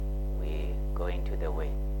go into the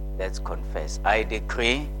way. Let's confess. I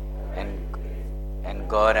decree and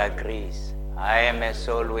God agrees. I am a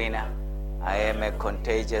soul winner. I am a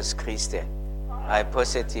contagious Christian. I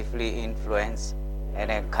positively influence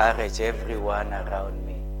and encourage everyone around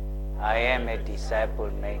me. I am a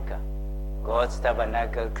disciple maker. God's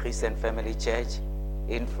Tabernacle Christian Family Church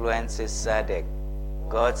influences SADC.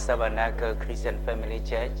 God's Tabernacle Christian Family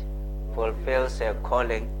Church fulfills her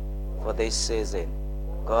calling for this season.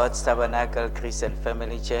 God's Tabernacle Christian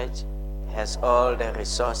Family Church has all the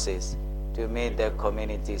resources to meet the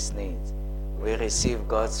community's needs. We receive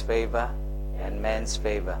God's favor and man's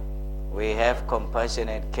favor. We have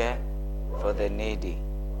compassionate care for the needy.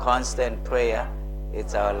 Constant prayer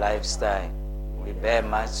is our lifestyle. We bear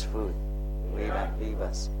much fruit. We are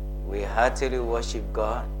believers. We heartily worship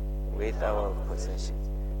God with our possessions.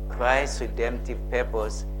 Christ's redemptive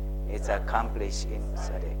purpose is accomplished in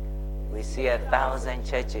SADC. We see 1,000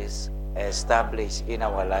 churches established in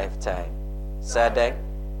our lifetime. SADC,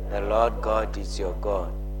 the Lord God is your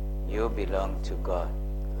God. You belong to God.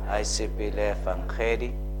 ICP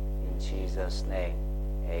Fankhedi, in Jesus' name,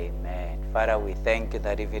 amen. Father, we thank you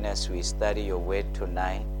that even as we study your word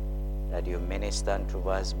tonight, that you minister to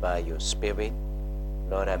us by your Spirit.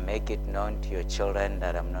 Lord, I make it known to your children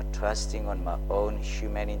that I'm not trusting on my own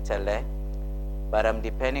human intellect, but I'm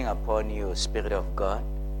depending upon you, Spirit of God,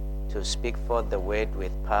 to speak forth the word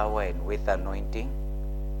with power and with anointing.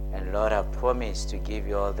 And Lord, I promise to give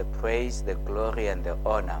you all the praise, the glory, and the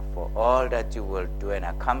honor for all that you will do and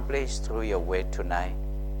accomplish through your word tonight.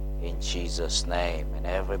 In Jesus' name. And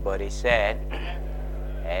everybody said,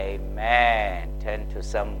 amen. Turn to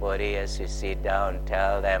somebody as you sit down.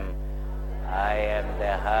 Tell them, I am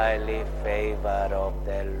the highly favored of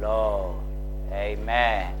the Lord.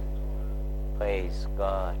 Amen. Praise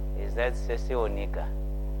God. Is that Sister Onika?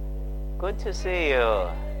 Good to see you.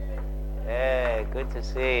 Hey, good to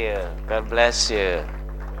see you. God bless you.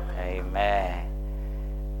 Amen.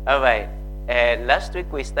 All right. Last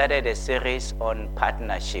week we started a series on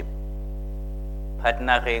partnership.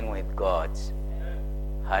 Partnering with God.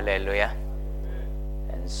 Hallelujah.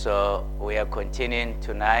 And so we are continuing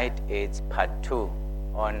tonight. It's part 2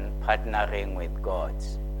 on partnering with God.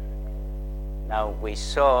 Now we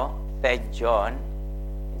saw 3rd John.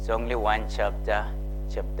 It's only one chapter,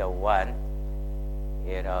 chapter 1.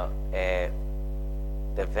 You know,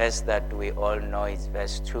 the verse that we all know is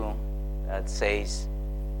verse 2 that says,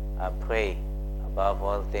 I pray above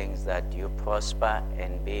all things that you prosper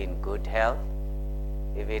and be in good health,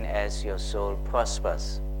 even as your soul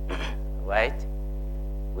prospers. Right?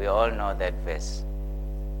 We all know that verse.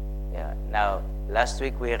 Yeah. Now, last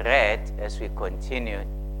week we read, as we continued,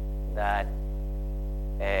 that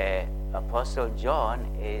Apostle John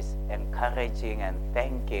is encouraging and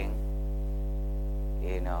thanking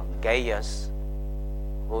Gaius,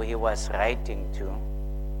 who he was writing to,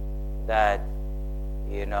 that,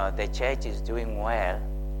 the church is doing well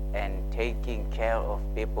and taking care of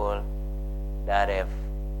people that have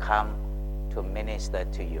come to minister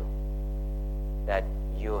to you, that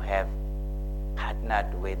you have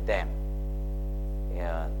partnered with them,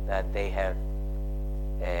 that they have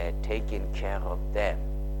taken care of them.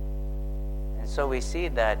 And so we see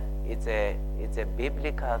that it's a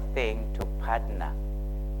biblical thing to partner.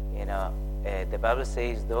 The Bible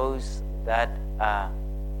says those that are,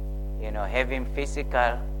 having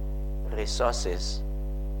physical resources,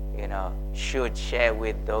 should share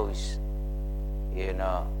with those,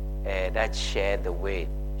 that share the way,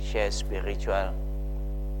 share spiritual,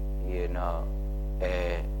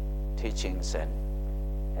 teachings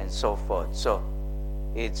and so forth. So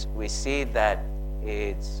we see that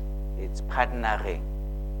it's partnering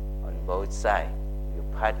on both sides. You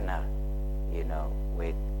partner,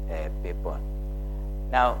 with people.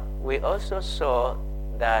 Now, we also saw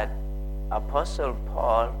that Apostle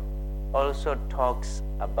Paul also talks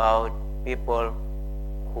about people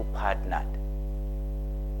who partnered.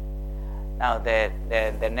 Now,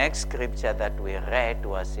 the next scripture that we read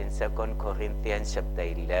was in 2 Corinthians chapter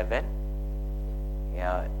 11,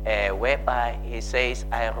 whereby he says,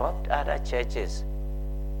 I robbed other churches,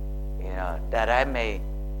 that I may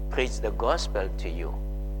preach the gospel to you.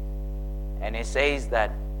 And he says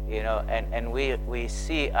that, and we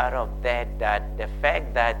see out of that the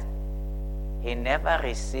fact that he never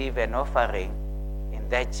received an offering in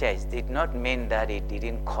that church did not mean that it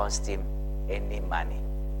didn't cost him any money.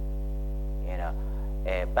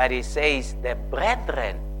 But he says, the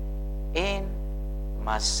brethren in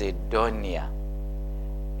Macedonia.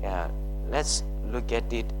 Let's look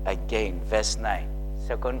at it again, verse 9.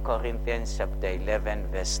 2 Corinthians chapter 11,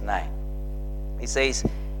 verse 9. He says,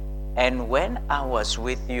 and when I was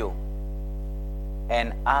with you,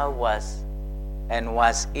 and was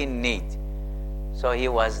in need. So he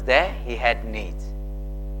was there, he had needs.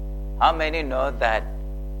 How many know that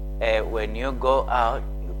when you go out,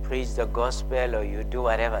 you preach the gospel or you do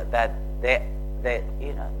whatever, that there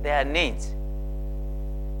are needs?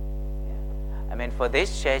 I mean, for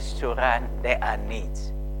this church to run, there are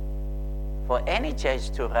needs. For any church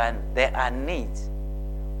to run, there are needs.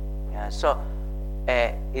 Yeah, so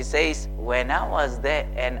it says, when I was there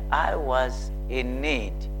and I was in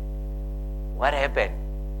need, what happened?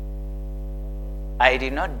 I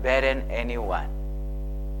did not burden anyone.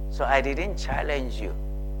 So I didn't challenge you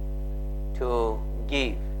to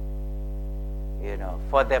give.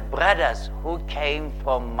 For the brothers who came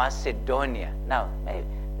from Macedonia. Now, maybe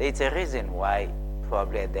there's a reason why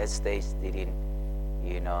probably at that stage didn't,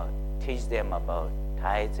 teach them about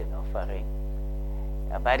tithes and offering.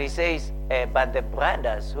 But he says, but the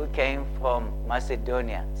brothers who came from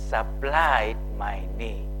Macedonia supplied my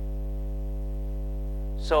need.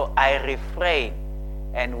 So I refrain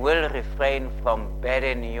and will refrain from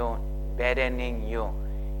burdening you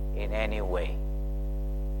in any way.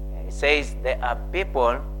 It says there are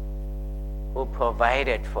people who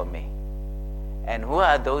provided for me. And who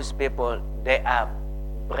are those people? They are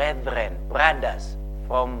brothers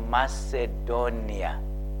from Macedonia.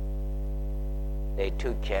 They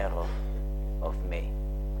took care of me.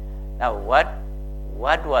 Now, what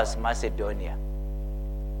was Macedonia?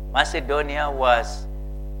 Macedonia was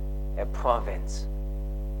a province.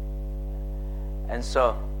 And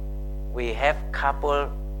so we have couple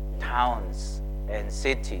towns and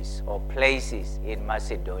cities or places in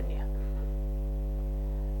Macedonia.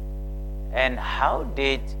 And how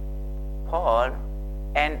did Paul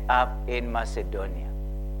end up in Macedonia?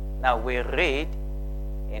 Now we read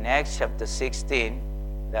in Acts chapter 16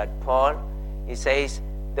 that Paul, he says,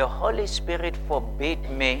 the Holy Spirit forbid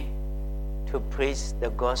me to preach the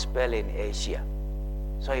gospel in Asia.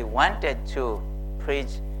 So he wanted to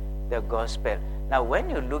preach the gospel. Now when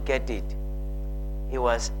you look at it, he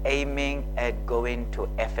was aiming at going to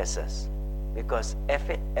Ephesus, because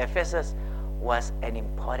Ephesus was an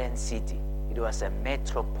important city. It was a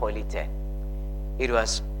metropolitan. It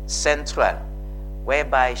was central,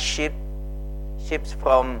 whereby ships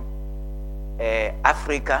from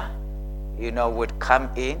Africa, would come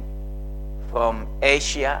in, from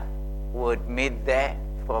Asia would meet there,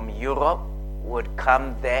 from Europe would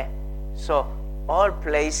come there. So all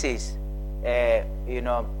places, it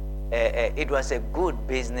was a good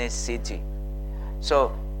business city.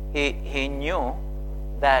 So he knew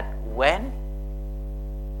that when,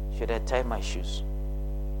 should I tie my shoes?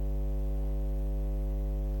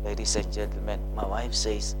 Ladies and gentlemen, my wife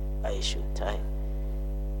says I should tie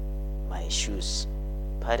my shoes.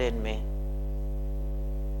 Pardon me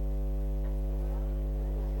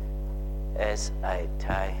as I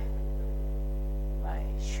tie my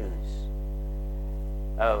shoes.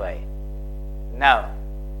 All right. Now,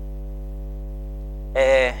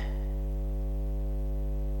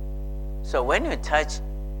 so when you touch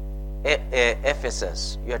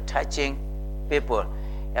Ephesus, you're touching people.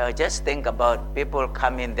 Just think about people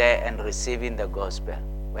coming there and receiving the gospel.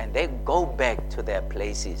 When they go back to their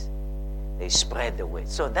places, they spread the word.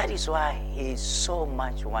 So that is why he so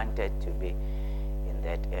much wanted to be in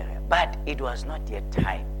that area. But it was not yet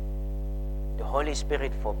time. The Holy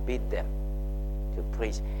Spirit forbid them to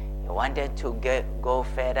preach. He wanted to go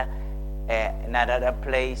further, another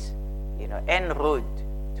place, en route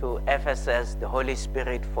to Ephesus. The Holy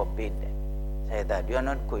Spirit forbid them. Say that you're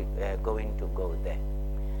not going to go there.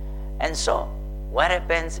 And so what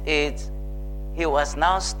happens is he was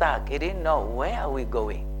now stuck. He didn't know, where are we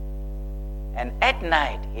going? And at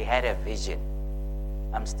night he had a vision.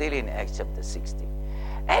 I'm still in Acts chapter 16.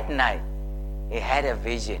 At night he had a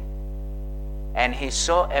vision, and he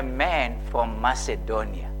saw a man from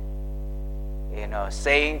Macedonia,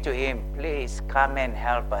 saying to him, please come and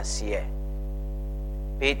help us here.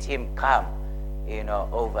 Bid him come,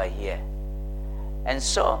 over here. And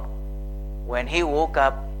so when he woke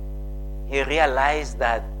up, he realized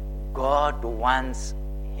that God wants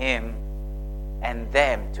him and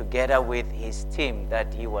them, together with his team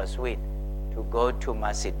that he was with, to go to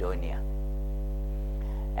Macedonia.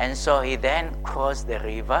 And so he then crossed the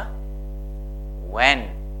river, went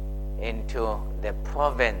into the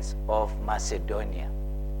province of Macedonia.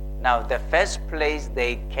 Now, the first place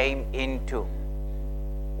they came into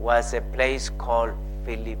was a place called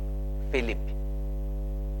Philippi.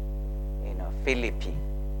 Philippi.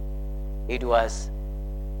 It was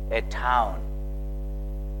a town.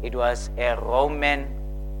 It was a Roman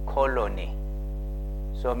colony.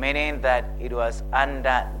 So meaning that it was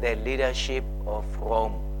under the leadership of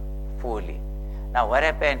Rome fully. Now what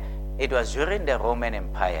happened, it was during the Roman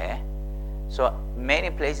Empire. So many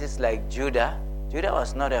places like Judah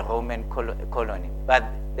was not a Roman colony, but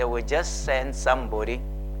they would just send somebody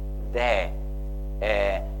there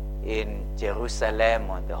in Jerusalem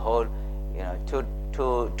or the whole,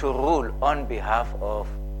 to rule on behalf of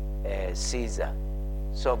Caesar.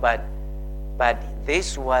 So, but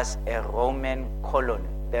this was a Roman colony.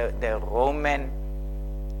 The Roman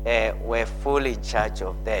were fully in charge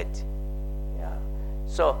of that. Yeah.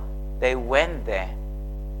 So they went there.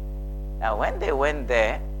 Now, when they went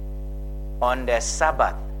there on the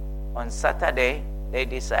Sabbath, on Saturday, they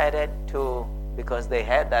decided to, because they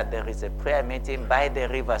heard that there is a prayer meeting by the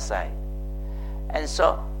riverside. And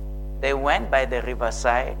so they went by the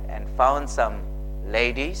riverside and found some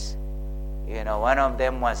ladies. One of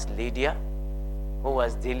them was Lydia, who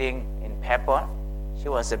was dealing in purple. She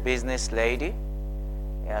was a business lady.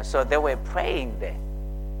 Yeah, so they were praying there.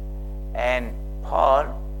 And Paul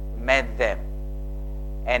met them.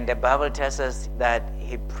 And the Bible tells us that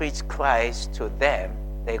he preached Christ to them.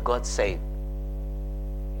 They got saved.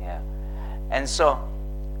 Yeah. And so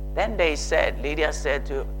then Lydia said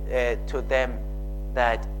to them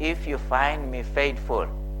that if you find me faithful,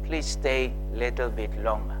 please stay a little bit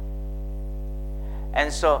longer.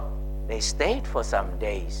 And so they stayed for some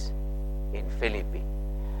days in Philippi.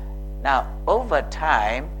 Now, over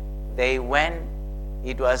time, they went,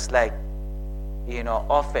 it was like,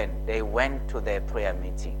 often they went to their prayer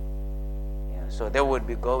meeting. So they would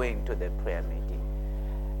be going to the prayer meeting.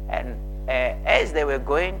 And as they were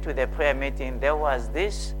going to the prayer meeting, there was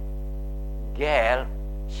this girl.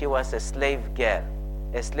 She was a slave girl.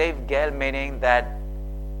 A slave girl meaning that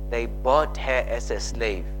they bought her as a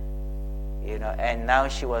slave. And now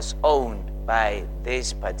she was owned by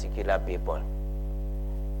these particular people,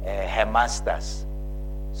 her masters.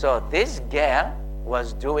 So this girl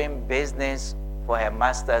was doing business for her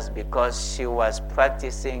masters because she was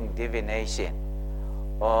practicing divination,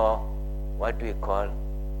 or what we call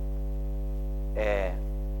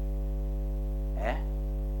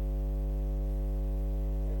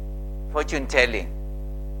fortune telling.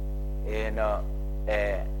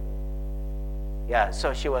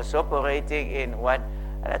 So she was operating in what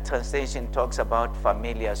a translation talks about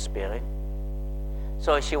familiar spirit.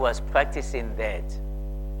 So she was practicing that.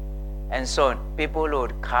 And so people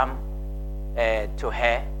would come to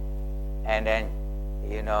her, and then,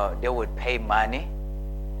 they would pay money,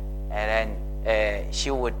 and then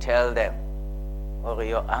she would tell them, or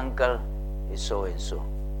your uncle is so and so.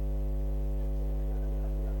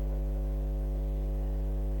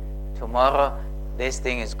 Tomorrow, this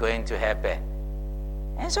thing is going to happen.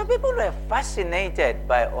 And so people were fascinated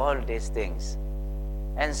by all these things.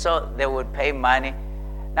 And so they would pay money.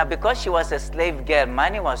 Now, because she was a slave girl,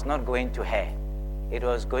 money was not going to her. It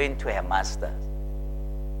was going to her masters.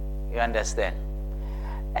 You understand?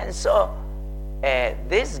 And so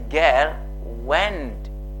this girl went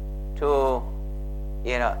to,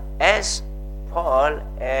 as Paul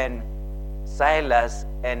and Silas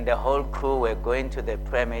and the whole crew were going to the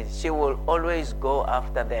prayer meeting, she will always go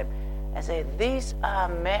after them and say, these are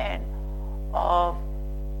men of,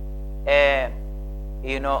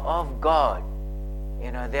 of God.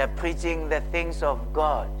 They are preaching the things of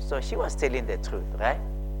God. So she was telling the truth, right?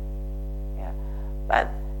 Yeah. But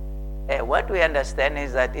what we understand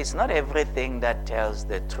is that it's not everything that tells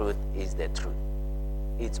the truth is the truth.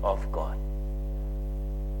 It's of God.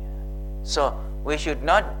 Yeah. So we should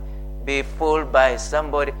not be fooled by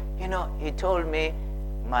somebody. He told me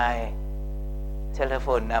my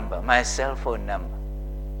telephone number, my cell phone number.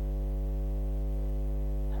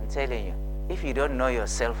 I'm telling you, if you don't know your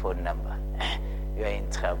cell phone number, you are in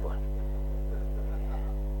trouble.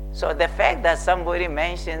 So the fact that somebody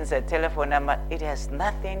mentions a telephone number, it has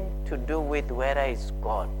nothing to do with whether it's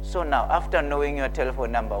God. So now, after knowing your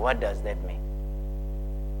telephone number, what does that mean?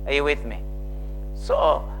 Are you with me?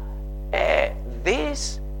 So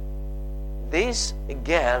this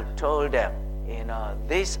girl told them,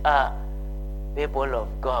 these are people of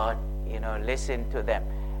God, listen to them.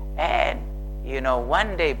 And,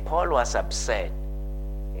 one day Paul was upset,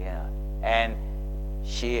 and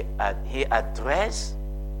he addressed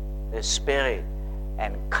the spirit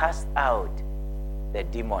and cast out the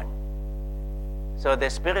demon. So the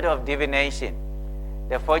spirit of divination,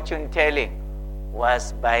 the fortune telling,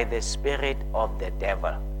 was by the spirit of the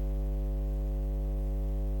devil.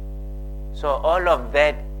 So all of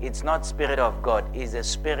that, it's not spirit of God, it's the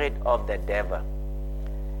spirit of the devil.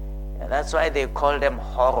 And that's why they call them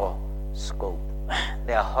horoscope.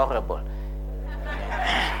 They are horrible.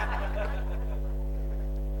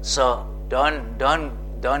 So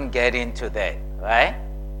don't get into that, right?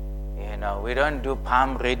 We don't do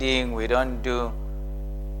palm reading. We don't do,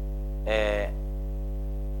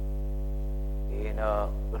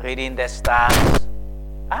 reading the stars.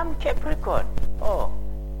 I'm Capricorn. Oh,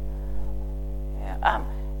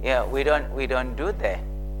 yeah. We don't do that.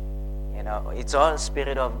 It's all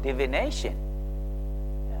spirit of divination.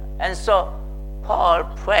 Yeah. And so Paul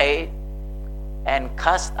prayed and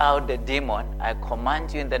cast out the demon. I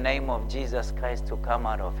command you in the name of Jesus Christ to come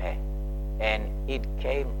out of her. And it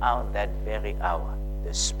came out that very hour.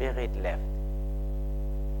 The spirit left.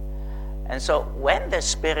 And so when the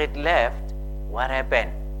spirit left, what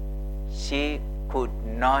happened? She could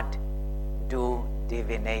not do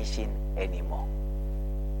divination anymore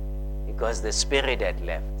because the spirit had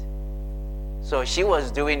left. So she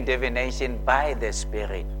was doing divination by the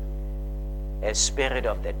spirit, a spirit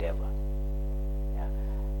of the devil. Yeah.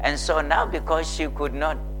 And so now because she could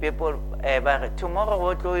not, people, tomorrow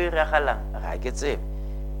what go you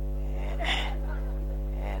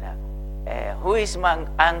who is my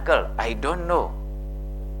uncle? I don't know.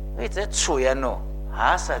 It's a Tsuyano.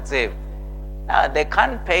 Now they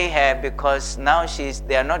can't pay her because now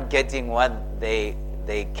they are not getting what they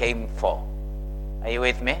came for. Are you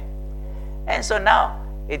with me? And so now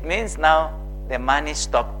it means now the money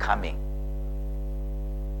stopped coming.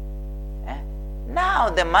 Now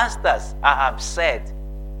the masters are upset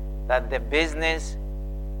that the business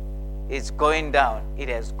is going down. It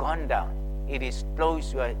has gone down. It is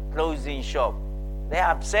closed. You are closing shop. They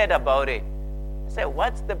are upset about it. I say,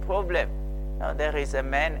 what's the problem? Now there is a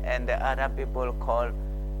man and the other people call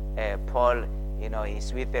Paul.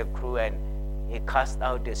 He's with a crew and he cast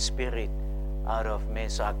out the spirit out of me,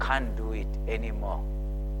 so I can't do it anymore.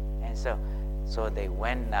 And so they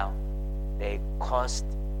went now. They caused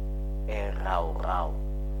a row.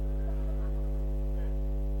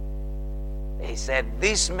 They said,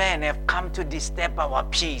 these men have come to disturb our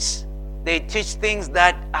peace. They teach things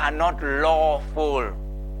that are not lawful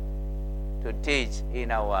to teach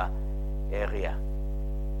in our area.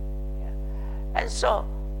 Yeah. And so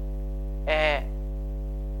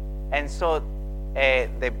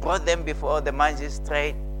they brought them before the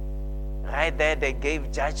magistrate. Right there, they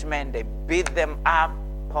gave judgment. They beat them up,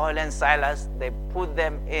 Paul and Silas. They put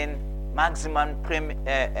them in maximum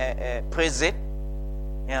prison.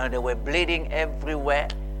 They were bleeding everywhere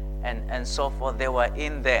and so forth. They were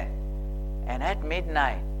in there. And at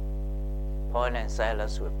midnight, Paul and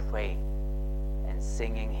Silas were praying and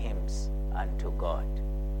singing hymns unto God.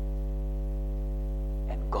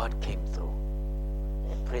 And God came through.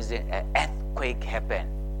 An earthquake happened.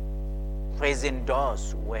 Prison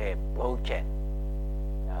doors were broken.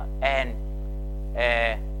 And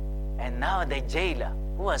now the jailer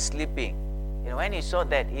who was sleeping, when he saw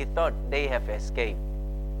that, he thought they have escaped.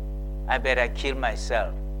 I better kill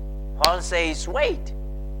myself. Paul says, wait,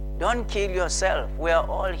 don't kill yourself. We are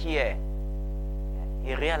all here.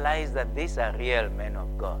 He realized that these are real men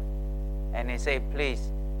of God. And he said,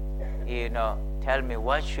 please, tell me,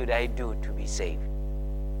 what should I do to be saved?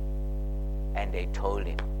 And they told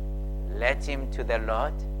him, led him to the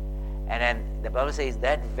Lord. And then the Bible says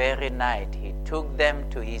that very night he took them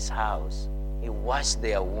to his house. He washed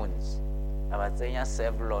their wounds.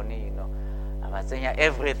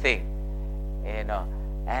 Everything.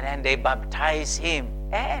 And then they baptized him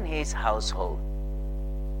and his household.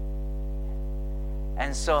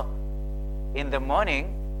 And so in the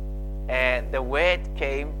morning, the word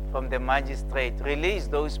came from the magistrate, release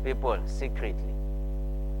those people secretly.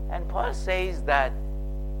 And Paul says that,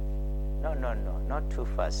 no, not too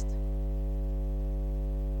fast.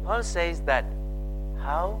 Paul says that,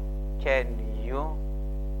 how can you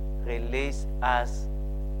release us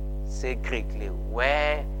secretly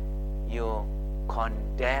where you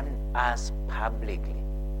condemn us publicly?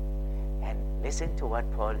 And listen to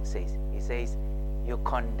what Paul says. He says, you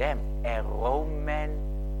condemn a Roman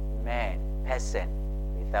person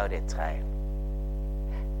without a trial.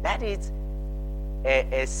 That is,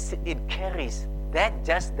 it carries,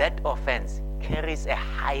 that offense carries a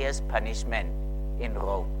highest punishment in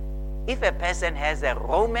Rome. If a person has a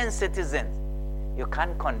Roman citizen, you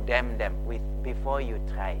can't condemn them before you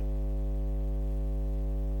try.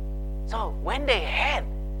 So when they heard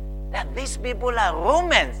that these people are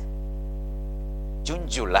Romans, June,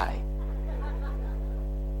 July,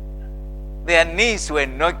 their knees were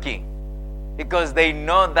knocking because they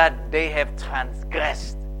know that they have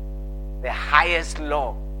transgressed the highest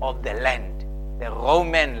law of the land, the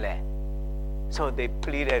Roman land. So they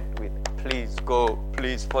pleaded with, please go,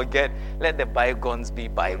 please forget, let the bygones be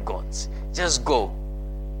bygones. Just go.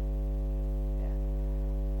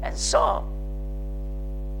 And so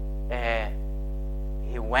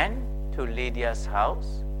he went to Lydia's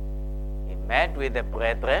house met with the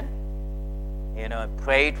brethren,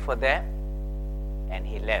 prayed for them, and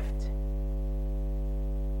he left.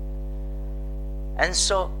 And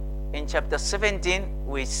so in chapter 17,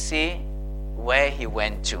 we see where he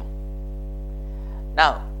went to.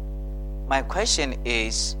 Now, my question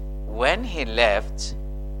is, when he left,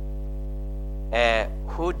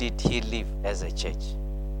 who did he leave as a church?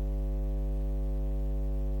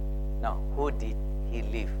 No, who did he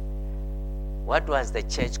leave? What was the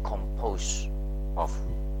church composed of?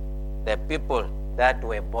 The people that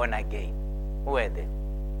were born again. Who were they?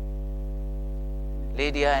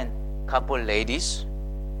 Lydia and a couple ladies,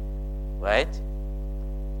 right?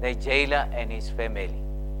 The jailer and his family.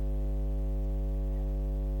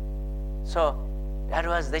 So that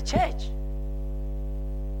was the church.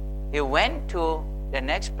 He went to, the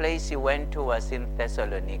next place he went to was in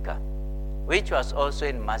Thessalonica, which was also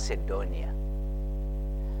in Macedonia.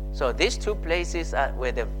 So these two places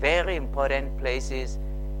were the very important places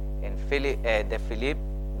in Philippi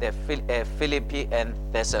and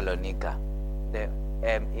Thessalonica, the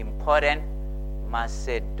important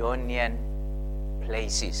Macedonian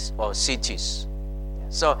places or cities.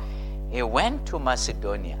 So he went to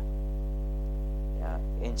Macedonia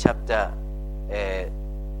in chapter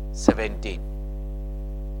 17.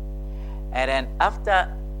 And then after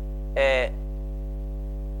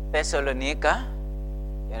Thessalonica,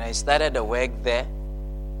 he started the work there.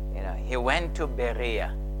 He went to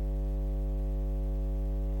Berea,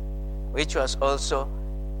 which was also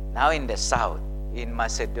now in the south, in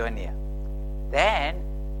Macedonia. Then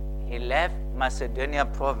he left Macedonia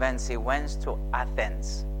province. He went to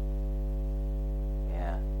Athens,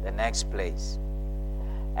 the next place.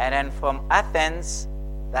 And then from Athens,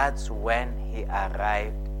 that's when he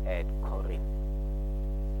arrived at Corinth.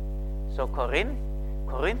 So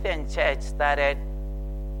Corinthian church started,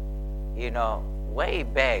 way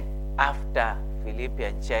back after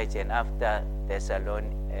Philippian church and after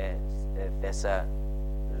Thessalonica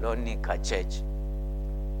church.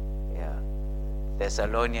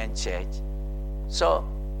 Thessalonian church. So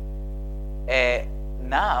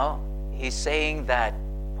now he's saying that,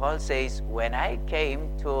 Paul says, when I came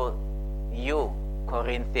to you,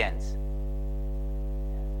 Corinthians,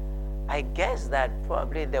 I guess that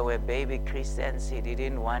probably there were baby Christians. He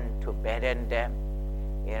didn't want to burden them,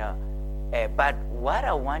 but what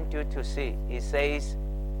I want you to see, he says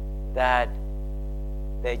that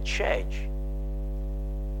the church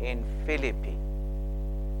in Philippi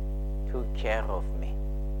took care of me.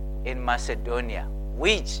 In Macedonia,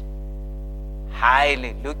 which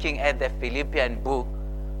highly, looking at the Philippian book,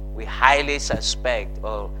 we highly suspect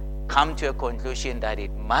or come to a conclusion that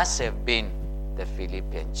it must have been the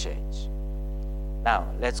Philippian church. Now,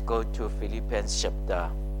 let's go to Philippians chapter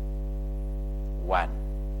 1.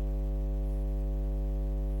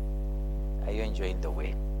 Are you enjoying the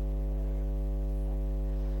way?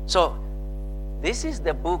 So, this is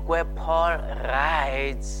the book where Paul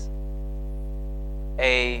writes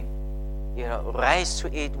writes to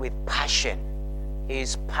it with passion. He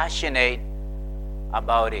is passionate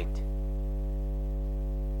about it.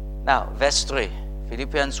 Now, verse 3,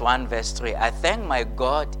 Philippians 1, verse 3. I thank my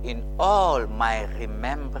God in all my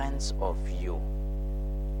remembrance of you.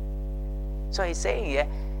 So he's saying here,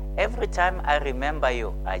 every time I remember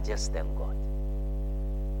you, I just thank God.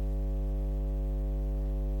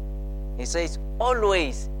 He says,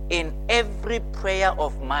 always in every prayer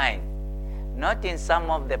of mine, not in some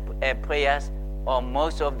of the prayers or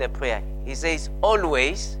most of the prayer. He says,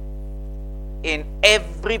 always in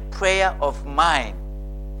every prayer of mine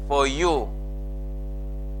for you,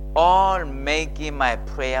 all making my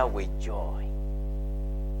prayer with joy.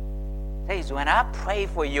 He says, when I pray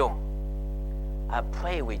for you, I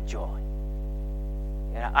pray with joy.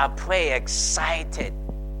 I pray excited.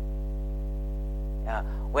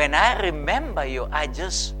 When I remember you,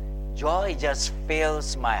 joy just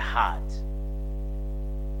fills my heart.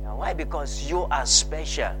 Why? Because you are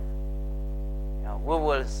special. We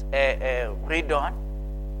will read on.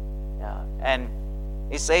 And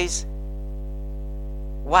it says,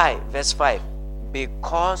 why? Verse 5.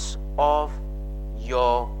 Because of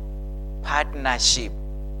your partnership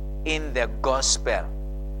in the gospel.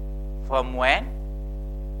 From when?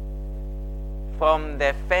 From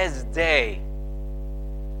the first day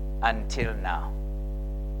until now.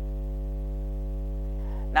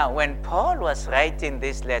 Now, when Paul was writing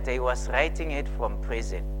this letter, he was writing it from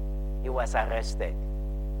prison. He was arrested.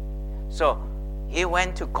 So, he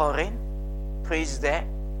went to Corinth, preached there.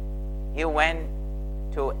 He went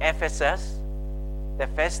to Ephesus. The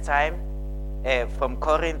first time from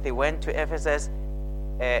Corinth, he went to Ephesus,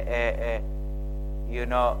 and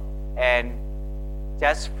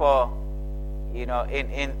just for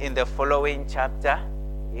in the following chapter,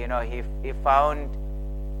 he found,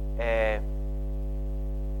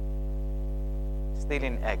 still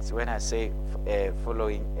in Acts, when I say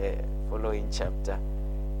following chapter,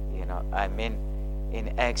 I mean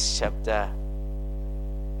in Acts chapter,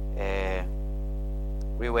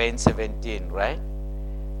 we were in 17, right?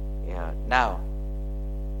 Yeah. Now,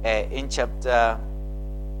 in chapter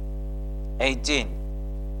 18,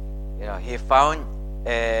 he found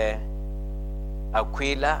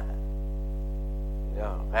Aquila,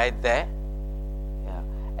 right there,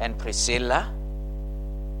 and Priscilla,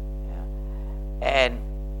 and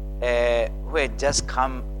who had just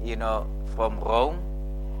come, from Rome,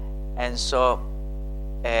 and so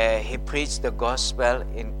he preached the gospel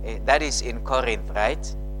that is in Corinth,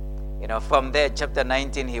 right? From there, chapter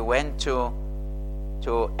 19, he went to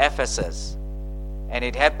Ephesus, and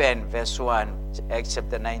it happened, verse 1, Acts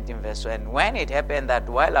chapter 19, verse 1. When it happened that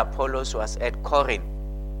while Apollos was at Corinth,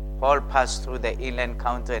 Paul passed through the inland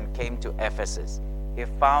country and came to Ephesus. He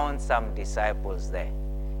found some disciples there.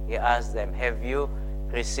 He asked them, "Have you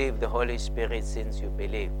received the Holy Spirit since you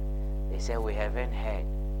believed?" They said, "We haven't heard."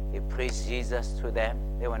 He preached Jesus to them.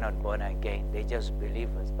 They were not born again. They just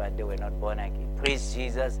believers, but they were not born again. He preached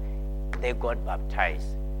Jesus. They got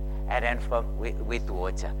baptized. And then with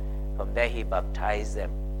water. From there, he baptized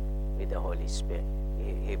them with the Holy Spirit.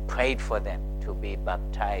 He prayed for them to be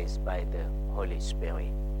baptized by the Holy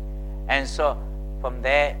Spirit. And so from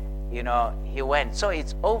there, he went. So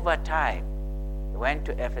it's over time. He went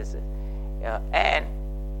to Ephesus.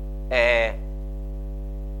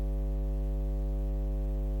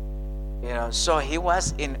 So he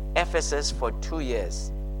was in Ephesus for 2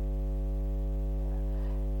 years.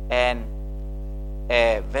 And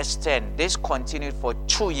verse 10, this continued for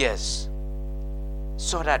 2 years,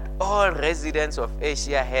 so that all residents of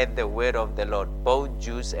Asia heard the word of the Lord, both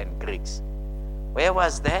Jews and Greeks. Where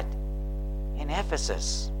was that? In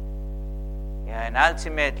Ephesus. And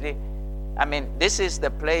ultimately, this is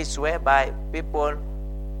the place whereby people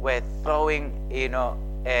were throwing,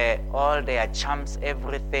 all their chumps,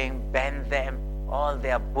 everything, banned them, all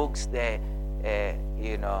their books, the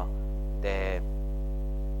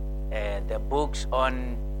books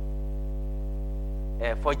on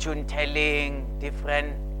fortune telling,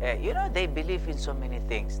 different, they believe in so many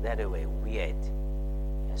things that they were weird.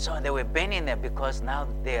 So they were banning them because now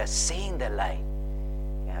they are seeing the light.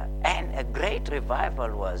 And a great revival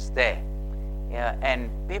was there. And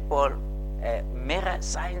people, miracles,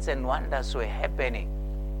 signs and wonders were happening.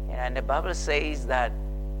 And the Bible says that,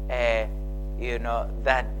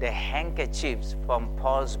 that the handkerchiefs from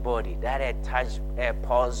Paul's body, that had touched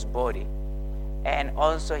Paul's body, and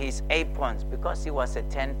also his aprons, because he was a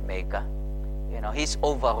tent maker, his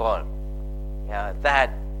overall,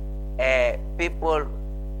 that people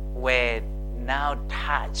were now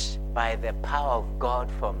touched by the power of God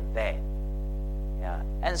from there.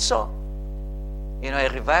 And so, a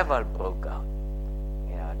revival broke out.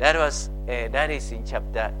 That is in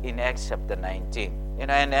Acts chapter 19.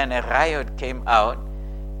 And then a riot came out,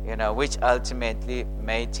 which ultimately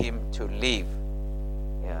made him to leave.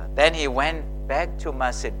 Then he went back to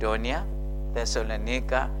Macedonia,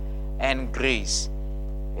 Thessalonica, and Greece.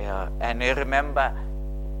 And you remember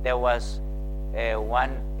there was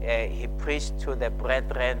he preached to the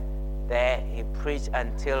brethren there. He preached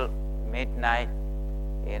until midnight,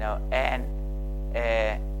 and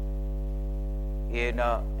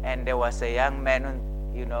and there was a young man,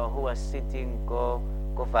 who was sitting go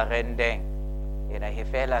verendeng. He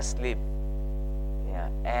fell asleep.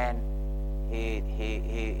 And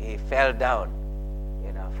he fell down,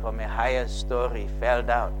 from a higher story, fell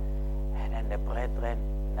down. And then the brethren,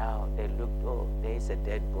 now they looked, oh, there is a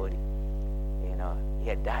dead body. He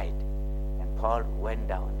had died. And Paul went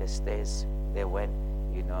down the stairs. They went,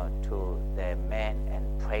 to the man and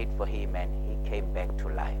prayed for him, and he came back to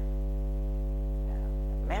life.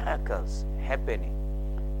 Miracles happening.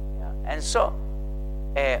 And so,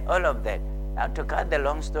 all of that. Now, to cut the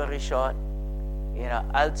long story short,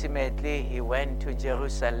 ultimately he went to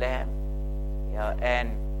Jerusalem,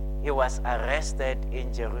 and he was arrested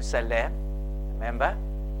in Jerusalem. Remember?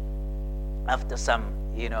 After some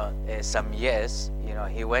years,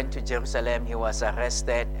 he went to Jerusalem, he was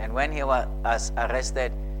arrested, and when he was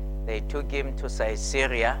arrested, they took him to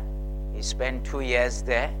Caesarea. He spent 2 years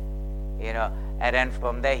there, and then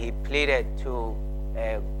from there he pleaded to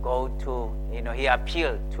go to, he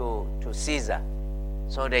appealed to Caesar.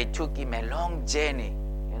 So they took him a long journey,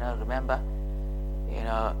 remember?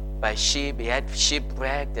 By ship, he had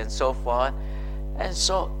shipwrecked and so forth. And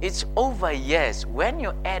so it's over years. When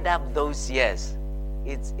you add up those years,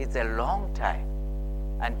 it's a long time.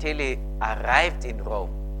 until he arrived in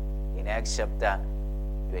Rome in Acts chapter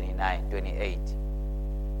 29, 28.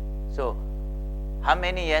 So, how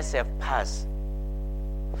many years have passed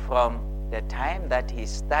from the time that he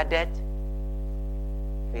started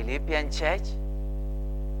Philippian church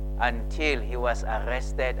until he was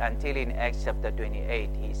arrested, until in Acts chapter 28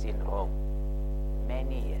 he's in Rome?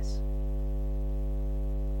 Many years.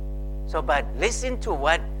 So, but listen to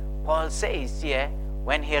what Paul says here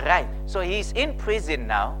when he writes. So he's in prison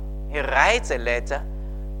now. He writes a letter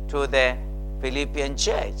to the Philippian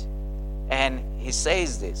church. And he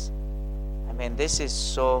says this. I mean, this is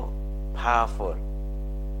so powerful.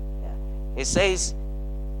 Yeah. He says,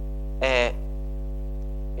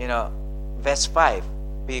 verse 5,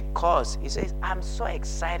 because, he says, I'm so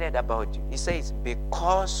excited about you. He says,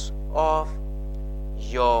 because of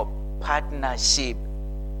your partnership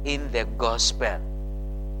in the gospel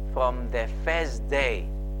from the first day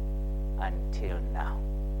until now.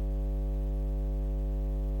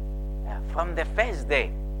 Yeah, from the first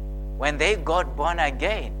day, when they got born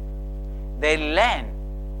again, they learned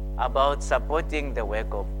about supporting the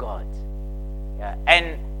work of God. Yeah.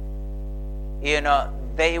 And,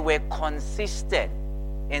 they were consistent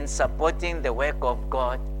in supporting the work of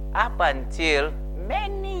God up until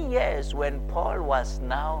many years when Paul was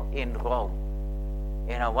now in Rome,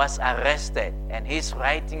 was arrested, and he's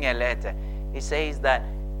writing a letter. He says that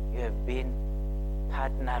you have been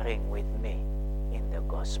partnering with me in the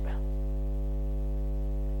gospel.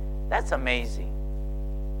 That's amazing.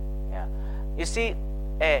 Yeah. You see,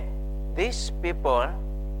 these people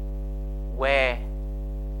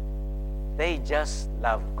they just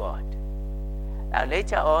love God. Now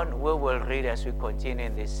later on, we will read as we continue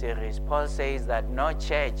in this series, Paul says that no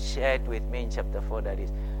church shared with me, in chapter 4 that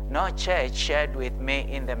is, no church shared with me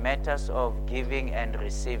in the matters of giving and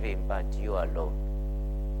receiving, but you alone.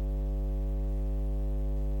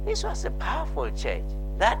 This was a powerful church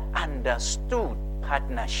that understood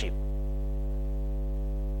partnership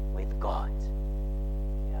with God.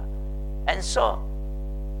 Yeah. And so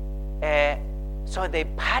they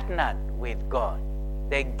partnered with God.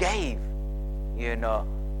 They gave,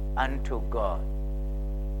 unto God.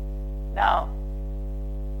 Now,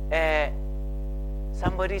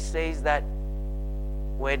 somebody says that,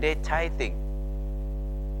 were they tithing?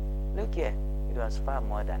 Look here, it was far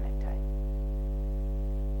more than a tithe.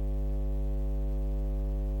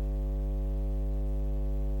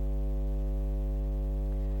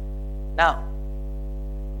 Now,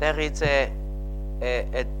 there is a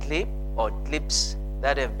clip or clips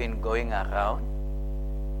that have been going around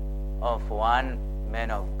of one man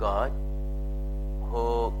of God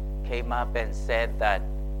who came up and said that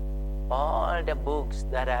all the books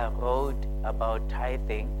that I wrote about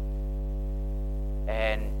tithing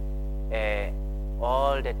and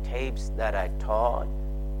all the tapes that I taught,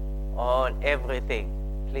 everything,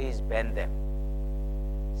 please ban them.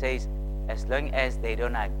 Says, as long as they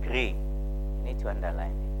don't agree, you need to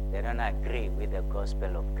underline it, they don't agree with the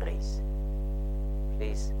gospel of grace,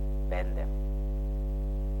 please ban them.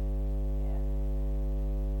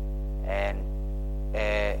 Yeah.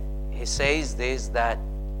 And he says this, that,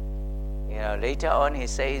 later on he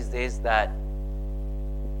says this, that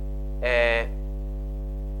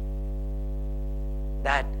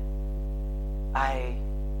that I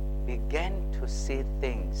began to see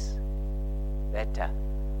things better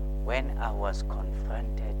when I was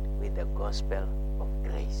confronted with the gospel of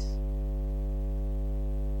grace.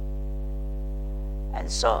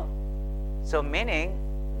 And so meaning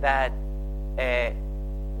that the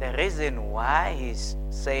reason why he's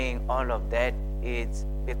saying all of that is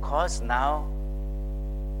because now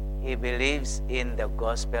he believes in the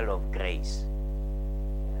gospel of grace.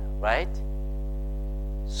 Right?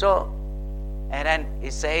 So, and then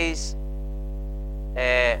he says,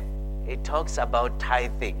 he talks about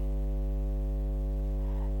tithing.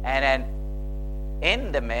 And then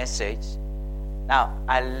in the message, now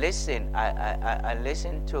I listen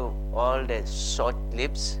to all the short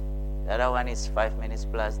clips. The other one is 5 minutes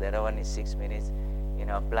plus, the other one is 6 minutes,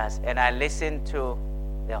 plus. And I listen to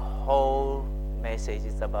the whole message.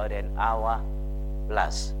 It's about an hour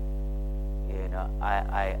plus.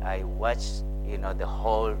 I watch, the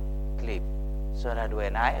whole clip, so that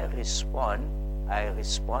when I respond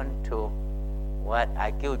to what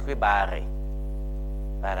I killed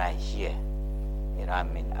that I hear.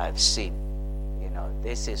 I've seen.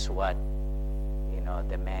 This is what,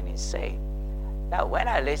 the man is saying. Now, when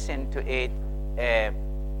I listen to it, there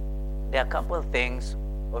are a couple of things,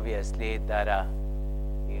 obviously, that are,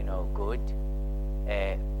 good.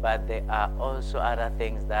 But there are also other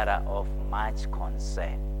things that are of much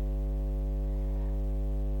concern.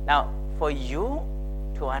 Now, for you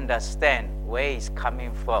to to understand where it's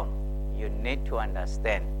coming from, you need to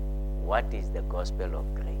understand what is the gospel of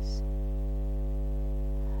grace.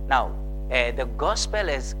 Now, the gospel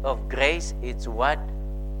of grace is what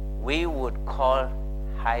we would call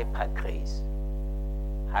hyper grace.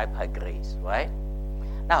 Hyper grace, right?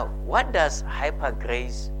 Now, what does hyper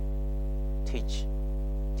grace teaches?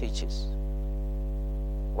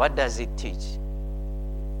 What does it teach?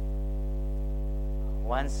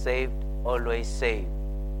 Once saved, always saved.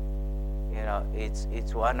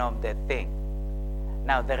 It's one of the things.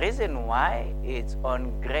 Now, the reason why it's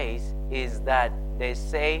on grace is that they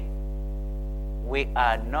say we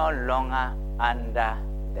are no longer under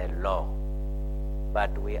the law,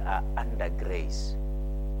 but we are under grace.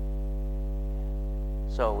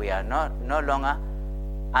 So we are no longer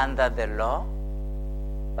under the law,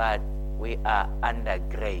 but we are under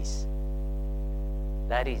grace.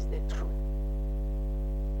 That is the truth.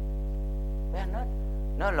 We are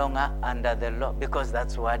no longer under the law, because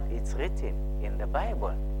that's what it's written in the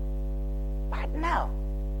Bible. But now,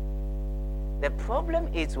 the problem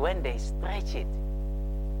is when they stretch it.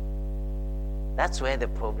 That's where the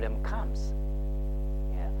problem comes.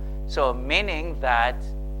 Yeah. So meaning that,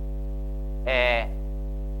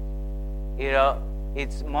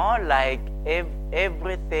 it's more like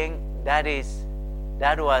everything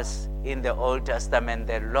that was in the Old Testament,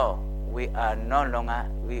 the law, we are no longer,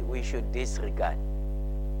 we should disregard,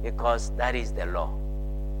 because that is the law.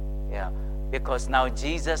 Yeah. Because now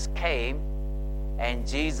Jesus came, and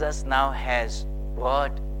Jesus now has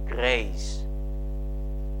brought grace.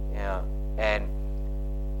 Yeah. And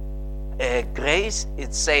grace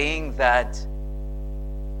is saying that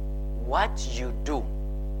what you do,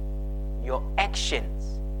 your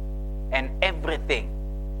actions and everything,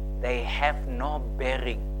 they have no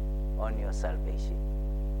bearing on your salvation.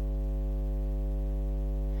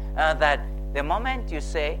 That the moment you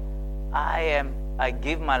say, I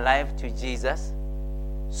give my life to Jesus,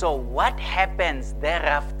 so what happens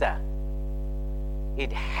thereafter,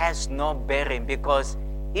 it has no bearing, because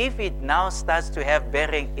if it now starts to have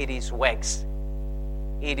bearing, it is works.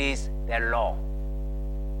 It is the law.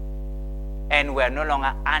 And we are no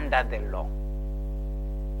longer under the law.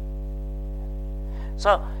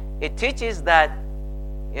 So it teaches that,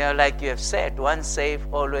 like you have said, once saved,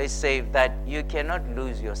 always saved, that you cannot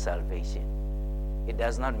lose your salvation. It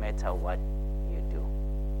does not matter what you do.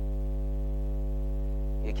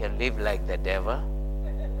 You can live like the devil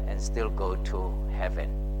and still go to heaven.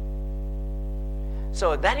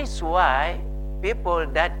 So that is why people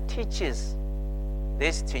that teaches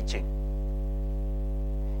this teaching,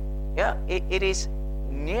 it is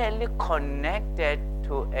nearly connected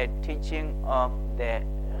to a teaching of the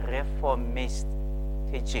Reformist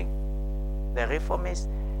teaching. The Reformist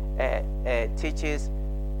teaches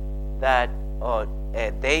that, or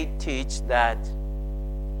they teach that,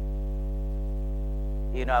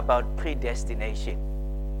 about predestination.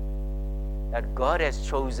 That God has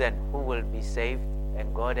chosen who will be saved,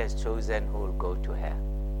 and God has chosen who will go to hell.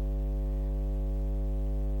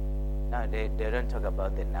 Now, they don't talk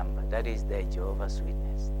about the number. That is the Jehovah's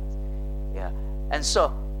Witness. Yeah. And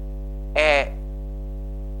so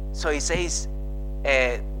he says,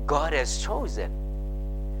 God has chosen.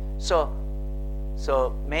 So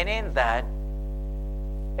meaning that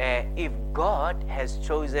if God has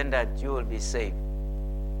chosen that you will be saved,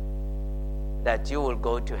 that you will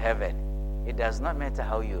go to heaven, it does not matter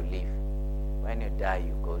how you live. When you die,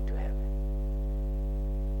 you go to heaven.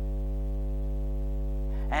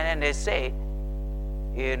 And then they say,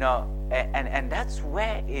 and that's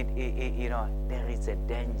where there is a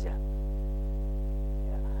danger.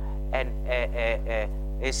 Yeah. And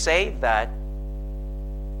they say that,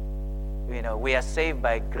 we are saved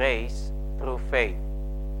by grace through faith.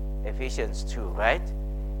 Ephesians 2, right?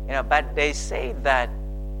 But they say that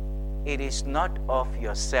it is not of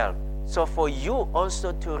yourself. So for you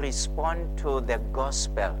also to respond to the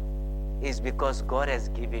gospel is because God has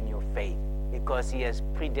given you faith, because he has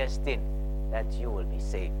predestined that you will be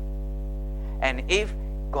saved. And if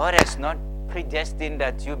God has not predestined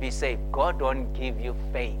that you be saved, God won't give you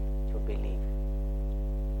faith to believe.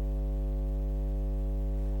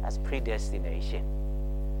 That's predestination,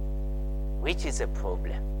 which is a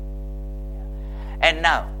problem. And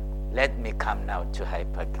now, let me come now to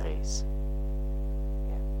hyper grace.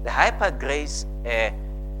 The hyper grace,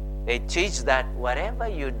 they teach that whatever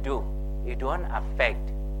you do, it won't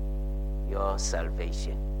affect your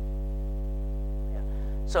salvation. Yeah.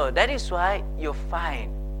 So that is why you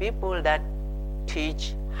find people that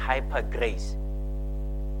teach hyper grace.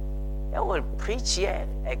 They will preach here,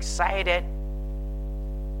 excited.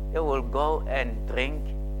 They will go and drink,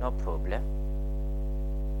 no problem.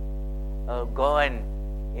 Or go and,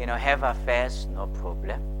 have affairs, no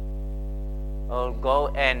problem. Or go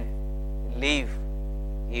and live,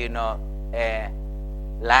 a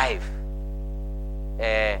life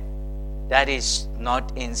that is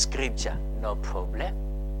not in Scripture, no problem.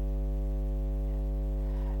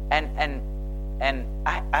 And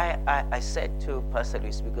I said to Pastor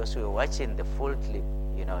Luis, because we were watching the full clip,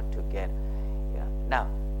 together. Yeah. Now,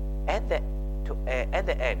 at the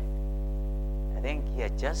end, I think he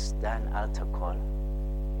had just done altar call.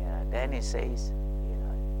 Yeah. Then he says,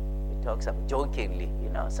 he talks about jokingly,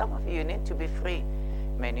 some of you need to be free.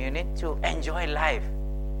 I mean, you need to enjoy life.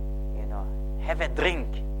 Have a drink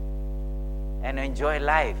and enjoy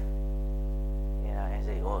life. And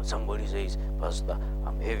say, somebody says, Pastor,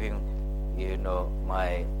 I'm having,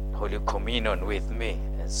 my Holy Communion with me,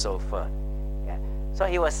 and so forth. Yeah. So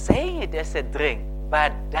he was saying it as a drink,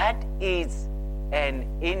 but that is an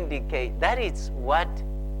indicate. That is what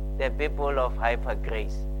the people of Hyper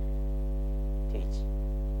Grace teach.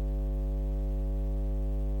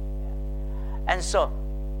 Yeah. And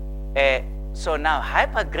so now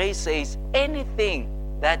Hyper Grace says anything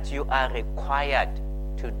that you are required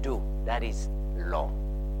to do, that is law.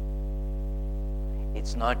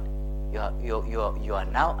 It's not, you are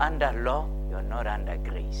now under law, you are not under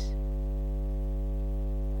grace.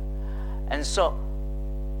 And so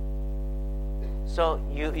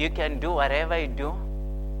you can do whatever you do,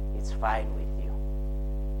 it's fine with you.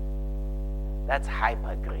 That's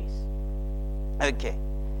Hyper Grace. Okay.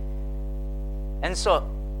 And so,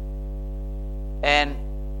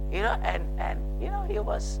 he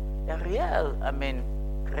was a real,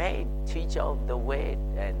 great teacher of the word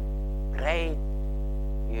and great,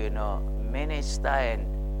 minister and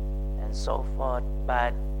so forth.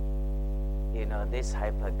 But, this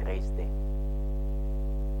Hyper Grace thing,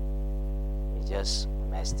 he just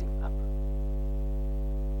messed him up.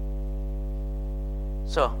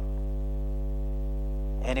 So,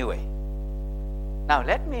 anyway, now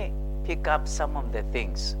let me pick up some of the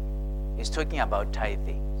things. He's talking about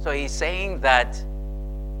tithing. So he's saying that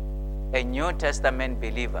a New Testament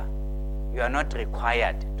believer, you are not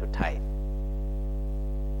required to tithe.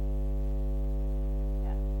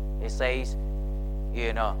 Yeah. He says,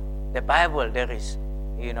 the Bible, there is,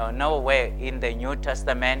 nowhere in the New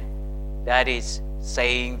Testament that is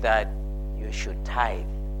saying that you should tithe.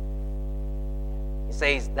 He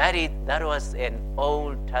says that was an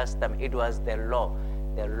Old Testament. It was the law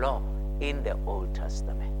in the Old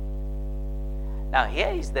Testament. Now, here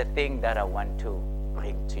is the thing that I want to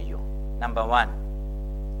bring to you. Number one,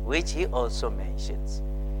 which he also mentions,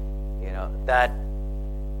 that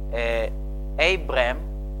Abraham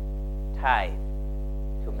tithed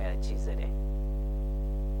to Melchizedek.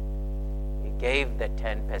 He gave the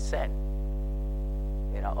 10%,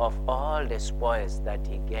 of all the spoils that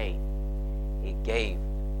he gave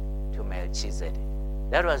to Melchizedek.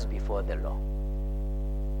 That was before the law.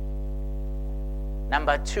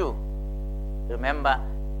 Number two, remember,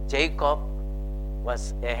 Jacob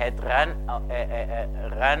had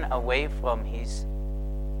run away from his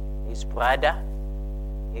brother.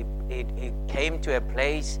 He came to a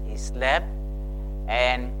place, he slept,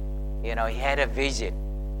 and he had a vision,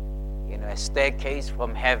 a staircase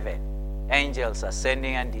from heaven, angels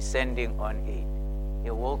ascending and descending on it.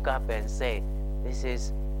 He woke up and said, "This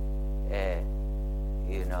is,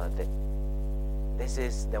 this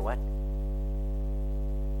is the what?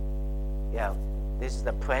 Yeah, this is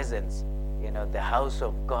the presence, the house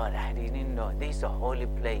of God. I didn't know. This is a holy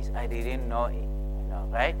place. I didn't know it,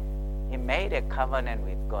 right?" He made a covenant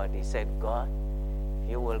with God. He said, "God, if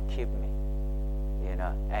you will keep me,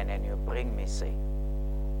 and then you bring me safe."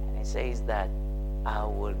 And he says that I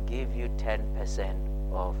will give you 10%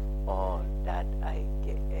 of all that I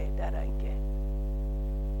get.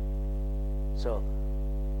 So,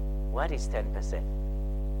 what is 10%?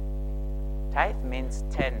 Tithe means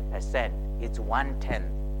 10%. It's 1/10.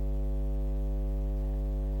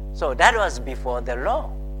 So that was before the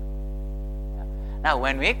law. Now,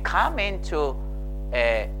 when we come into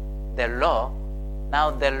the law,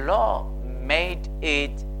 now the law made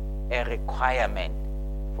it a requirement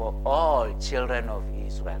for all children of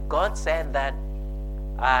Israel. God said that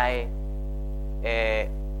I've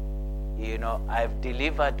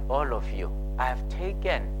delivered all of you. I've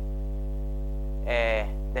taken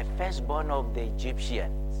the firstborn of the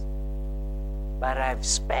Egyptians, but I've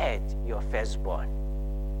spared your firstborn.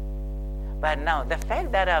 But now, the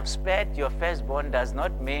fact that I've spared your firstborn does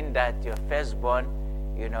not mean that your firstborn,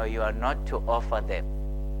 you are not to offer them.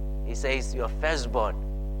 He says your firstborn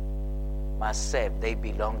must serve. They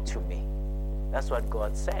belong to me. That's what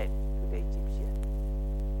God said to the Egyptians.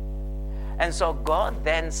 And so God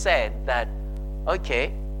then said that,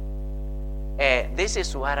 okay, this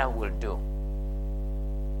is what I will do.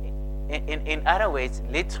 In other words,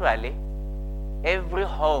 literally, every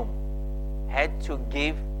home had to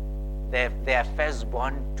give their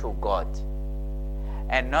firstborn to God.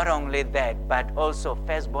 And not only that, but also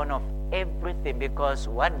firstborn of everything, because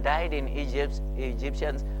what died in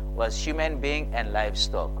Egyptians was human being and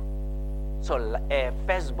livestock. So a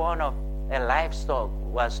firstborn of a livestock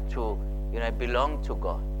was to belong to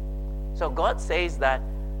God. So God says that,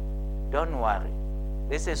 don't worry,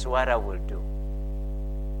 this is what I will do.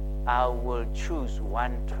 I will choose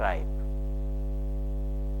one tribe.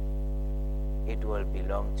 It will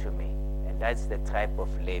belong to me. And that's the tribe of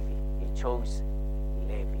Levi. He chose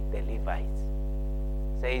Levi, the Levites.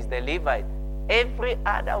 Says the Levites, every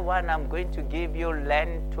other one I'm going to give you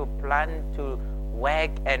land to plant, to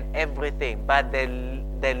work and everything. But the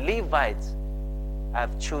Levites,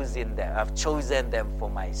 I've chosen them for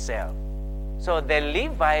myself. So the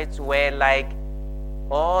Levites were like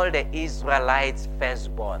all the Israelites'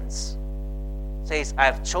 firstborns. Says,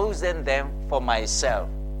 I've chosen them for myself.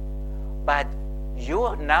 But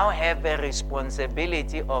you now have a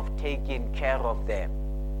responsibility of taking care of them,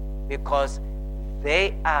 because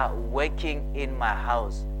they are working in my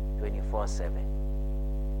house 24/7.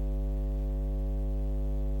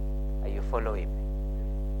 Are you following me?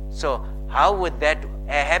 So how would that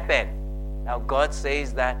happen? Now God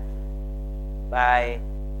says that by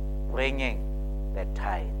bringing the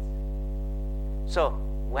tithes. So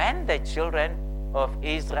when the children of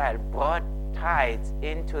Israel brought tithes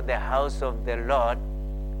into the house of the Lord,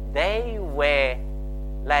 they were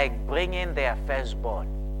like bringing their firstborn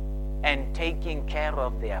and taking care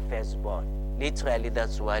of their firstborn. Literally,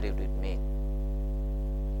 that's what it would mean.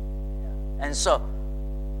 And so,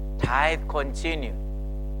 tithe continued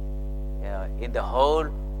in the whole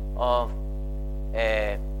of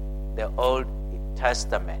the Old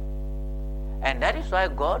Testament. And that is why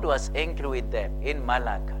God was angry with them in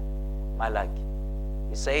Malachi.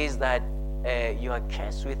 He says that you are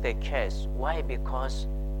cursed with a curse. Why? Because,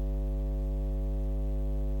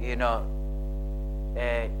 you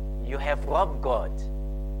have robbed God.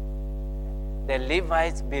 The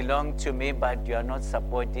Levites belong to me, but you are not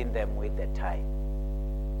supporting them with the tithe.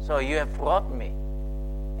 So you have robbed me,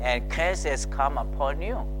 and curse has come upon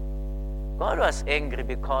you. God was angry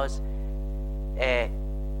because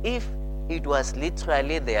if it was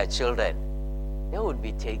literally their children, they would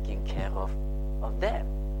be taking care of them.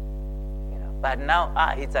 But now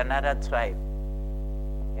it's another tribe.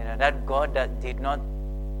 That God did not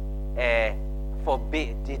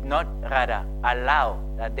allow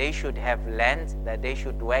that they should have land, that they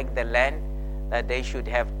should work the land, that they should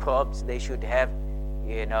have crops, they should have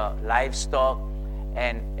livestock,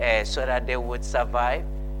 and so that they would survive.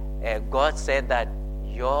 God said that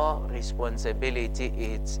your responsibility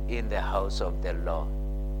is in the house of the Lord.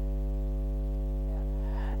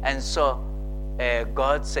 And so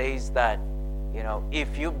God says that,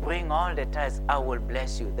 if you bring all the tithes, I will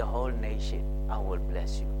bless you, the whole nation, I will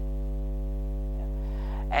bless you.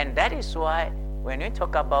 And that is why when we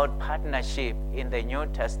talk about partnership in the New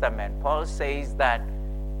Testament, Paul says that,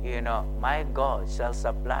 my God shall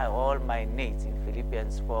supply all my needs in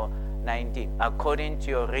Philippians 4:19, according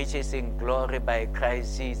to your riches in glory by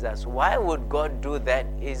Christ Jesus. Why would God do that?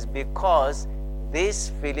 Is because this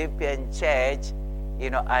Philippian church,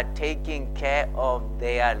 are taking care of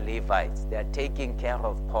their Levites. They are taking care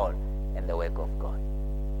of Paul and the work of God.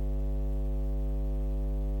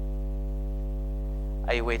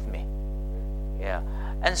 Are you with me? Yeah.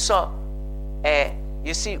 And so,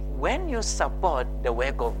 you see, when you support the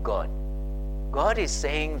work of God, God is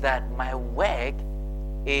saying that my work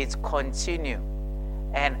is continue,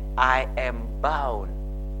 and I am bound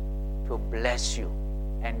to bless you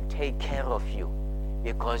and take care of you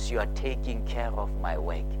because you are taking care of my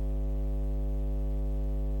work.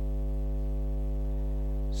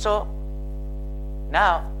 So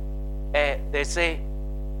now they say,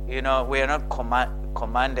 we are not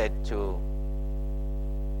commanded to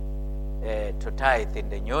tithe in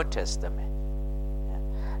the New Testament.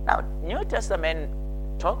 Now, New Testament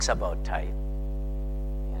talks about tithe.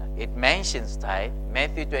 It mentions tithe,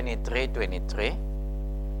 Matthew 23:23.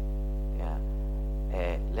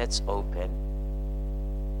 Let's open.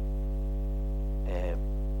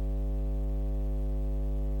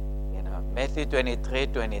 Matthew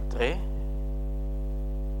 23:23.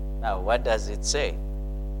 Now, what does it say?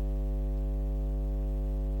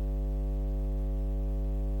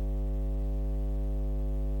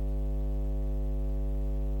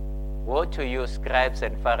 Woe to you, scribes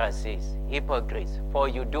and Pharisees, hypocrites, for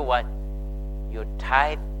you do what? You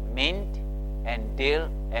tithe mint and dill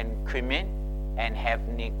and cumin, and have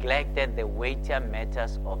neglected the weightier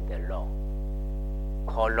matters of the law.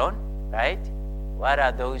 Right? What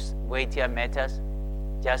are those weightier matters?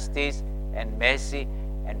 Justice and mercy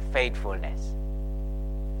and faithfulness.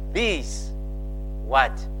 These,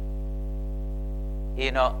 what?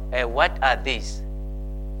 What are these?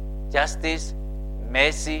 Justice,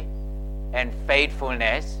 mercy, and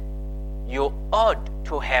faithfulness you ought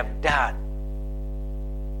to have done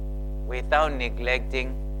without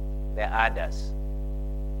neglecting the others.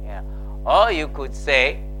 Yeah. Or you could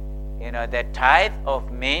say, the tithe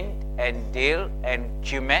of mint and dill and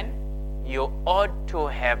cumin you ought to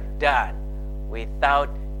have done without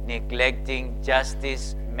neglecting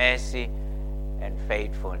justice, mercy, and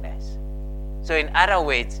faithfulness. So in other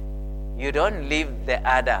words, you don't leave the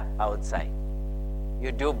other outside.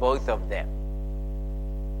 You do both of them.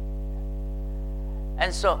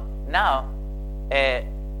 And so now,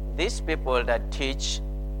 these people that teach,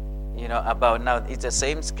 about now, it's the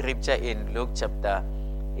same scripture in Luke chapter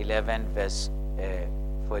 11, verse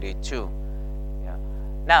 42. Yeah.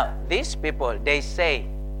 Now, these people, they say,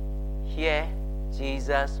 here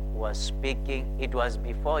Jesus was speaking. It was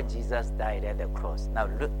before Jesus died at the cross. Now,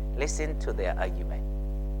 listen to their argument.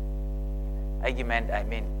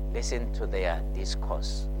 Listen to their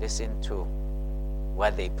discourse. Listen to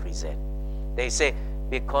what they present. They say,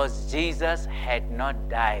 because Jesus had not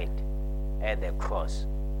died at the cross,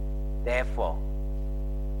 therefore,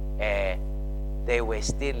 they were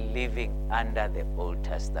still living under the Old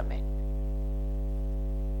Testament.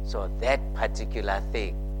 So that particular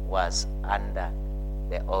thing was under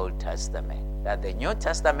the Old Testament. That the New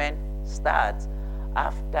Testament starts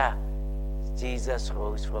after Jesus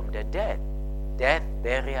rose from the dead. Death,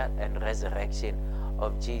 burial, and resurrection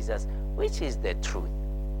of Jesus, which is the truth.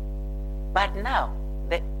 But now,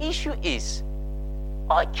 the issue is,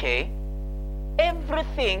 okay,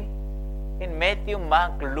 everything in Matthew,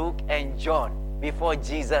 Mark, Luke, and John before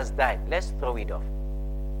Jesus died, let's throw it off.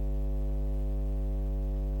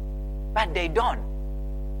 But they don't.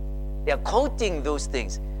 They're quoting those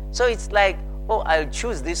things. So it's like, I'll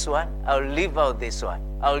choose this one, I'll leave out this one.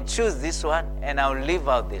 I'll choose this one, and I'll leave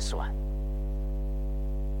out this one.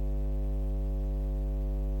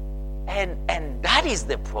 And that is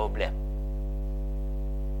the problem.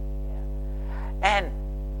 And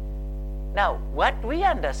now, what we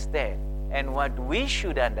understand and what we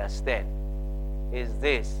should understand is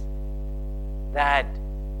this, that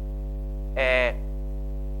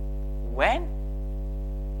when,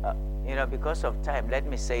 because of time, let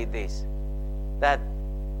me say this, that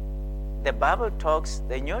the Bible talks,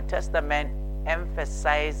 the New Testament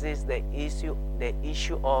emphasizes the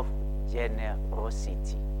issue of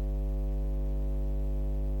generosity.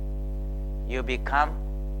 You become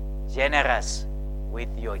generous with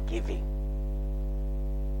your giving.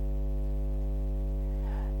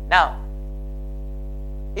 Now,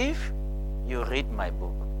 if you read my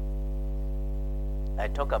book, I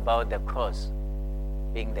talk about the cross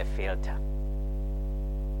being the filter.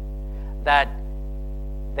 That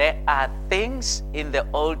there are things in the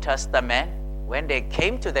Old Testament, when they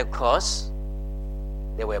came to the cross,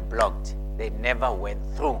 they were blocked. They never went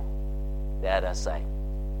through the other side.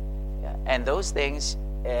 Yeah. And those things,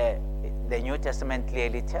 the New Testament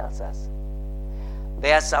clearly tells us.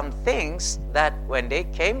 There are some things that when they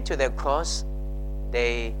came to the cross,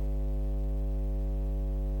 they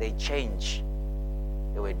changed.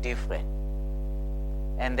 They were different.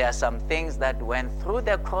 And there are some things that went through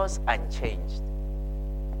the cross unchanged.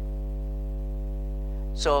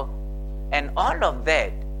 So, and all of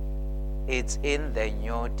that, it's in the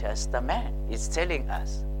New Testament. It's telling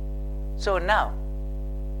us. So now,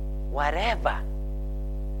 whatever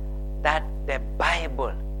that the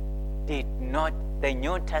Bible did not, the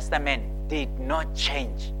New Testament did not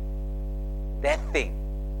change, that thing,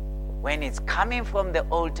 when it's coming from the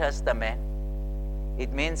Old Testament,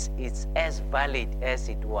 it means it's as valid as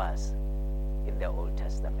it was in the Old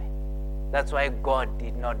Testament. That's why God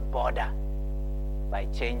did not bother by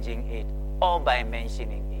changing it or by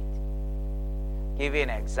mentioning it. Give you an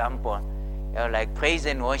example, like praise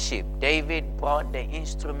and worship. David brought the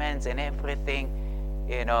instruments and everything,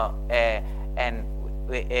 and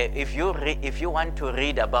if you want to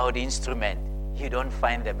read about instruments, you don't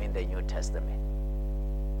find them in the New Testament.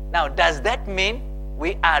 Now, does that mean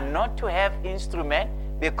we are not to have instruments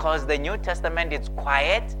because the New Testament is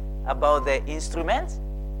quiet about the instruments?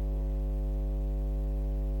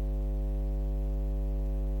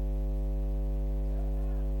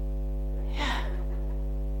 Yeah.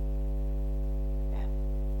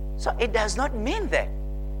 So it does not mean that.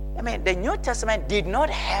 The New Testament did not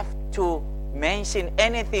have to mention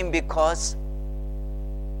anything because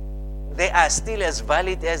they are still as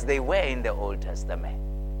valid as they were in the Old Testament.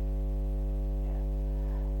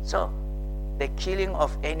 So, the killing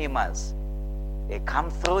of animals, they come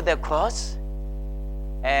through the cross,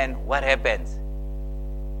 and what happens?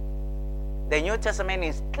 The New Testament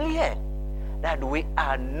is clear that we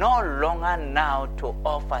are no longer now to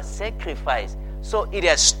offer sacrifice. So it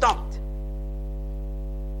has stopped.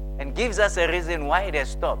 And gives us a reason why it has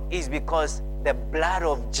stopped. Is because the blood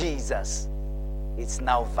of Jesus is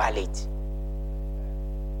now valid.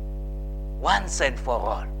 Once and for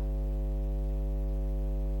all.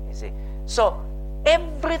 You see? So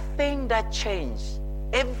everything that changed,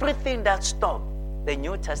 everything that stopped, the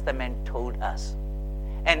New Testament told us.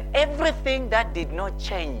 And everything that did not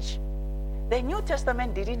change, the New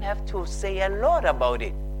Testament didn't have to say a lot about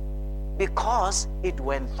it because it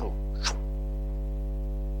went through.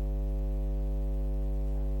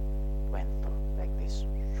 Went through like this.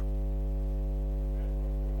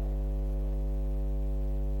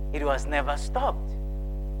 It was never stopped.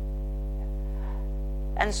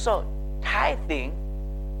 And so, tithing,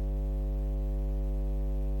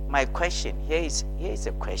 my question, here is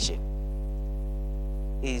a question.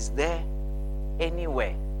 Is there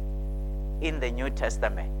anywhere in the New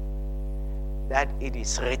Testament that it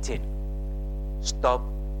is written, stop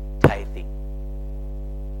tithing?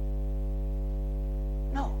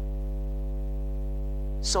 No.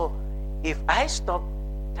 So, if I stop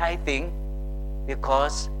tithing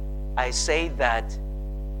because I say that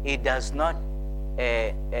it does not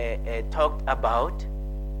talked about,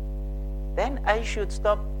 then I should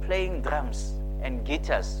stop playing drums and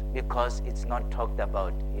guitars because it's not talked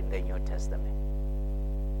about in the New Testament.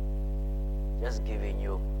 Just giving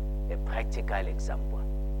you a practical example.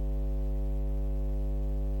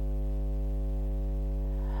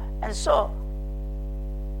 And so,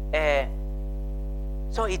 it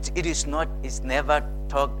is not, it's never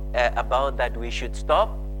talked about that we should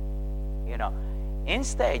stop.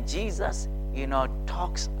 Instead, Jesus,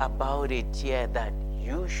 talks about it here that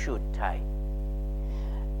you should tithe.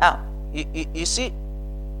 Now, you see,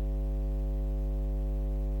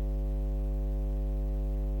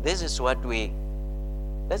 this is what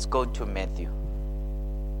let's go to Matthew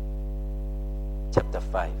chapter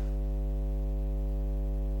 5.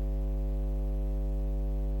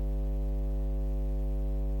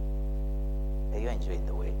 Are you enjoying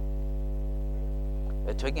the way?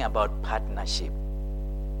 We're talking about partnership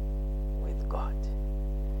with God.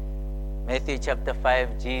 Matthew chapter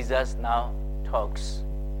 5, Jesus now talks.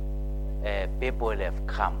 People have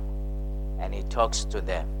come and he talks to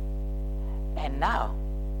them. And now,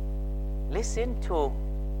 listen to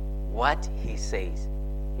what he says.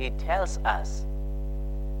 He tells us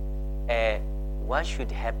what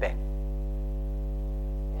should happen.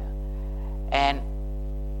 Yeah. And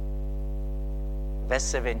verse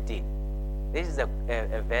 17. This is a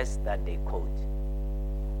verse that they quote.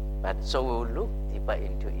 But so we'll look deeper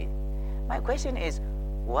into it. My question is,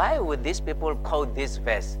 why would these people quote this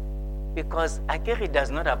verse? Because Akiri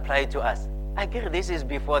does not apply to us. Akiri, this is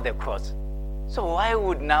before the cross. So why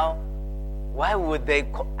would they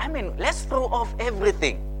let's throw off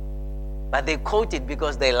everything. But they quote it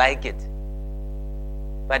because they like it.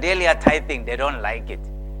 But earlier tithing, they don't like it.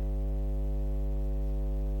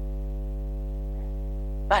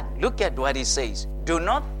 But look at what he says. Do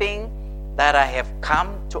not think that I have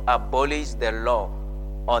come to abolish the law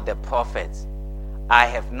or the prophets. I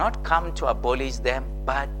have not come to abolish them,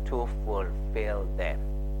 but to fulfill them.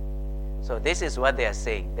 So this is what they are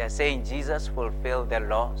saying. They are saying Jesus fulfilled the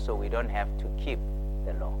law, so we don't have to keep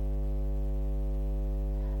the law.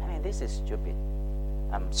 This is stupid.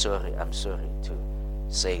 I'm sorry to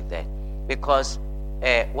say that. Because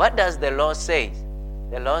what does the law say?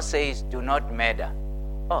 The law says, do not murder.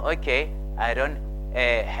 Oh, okay, I don't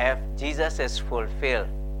Jesus has fulfilled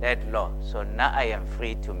that law. So now I am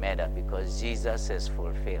free to murder because Jesus has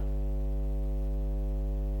fulfilled.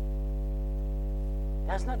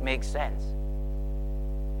 Does not make sense.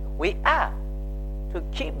 We are to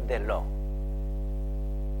keep the law.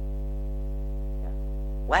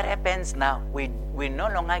 What happens now? We no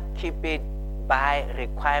longer keep it by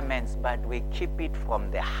requirements, but we keep it from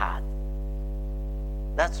the heart.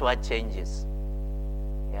 That's what changes.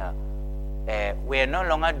 Yeah. We are no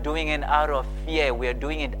longer doing it out of fear. We are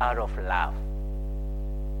doing it out of love.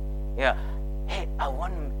 Yeah. Hey, I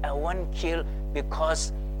won't kill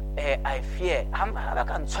because I fear.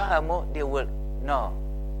 They will. No.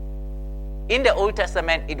 In the Old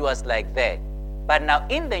Testament, it was like that. But now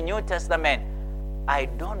in the New Testament, I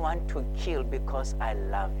don't want to kill because I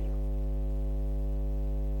love you.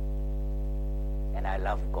 And I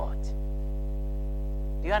love God.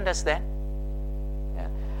 Do you understand? Yeah.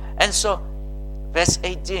 And so, verse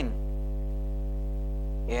 18,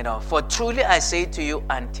 for truly I say to you,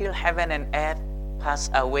 until heaven and earth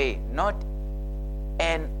pass away, not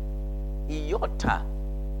an iota,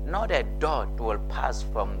 not a dot will pass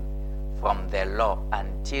from the law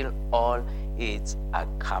until all is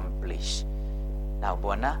accomplished. Now,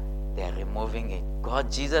 Bona, they're removing it.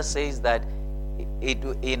 Jesus says that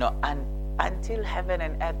until heaven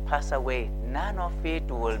and earth pass away, none of it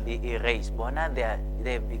will be erased. Bona,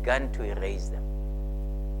 they've begun to erase them.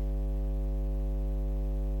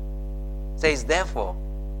 Says, therefore,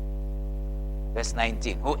 verse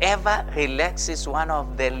 19, whoever relaxes one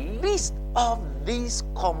of the least of these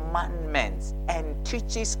commandments and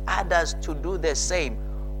teaches others to do the same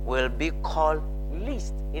will be called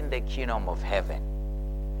least in the kingdom of heaven.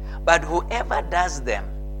 But whoever does them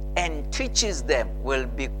and teaches them will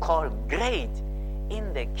be called great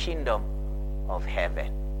in the kingdom of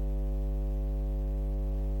heaven.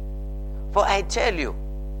 For I tell you,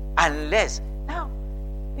 unless, now,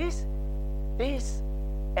 this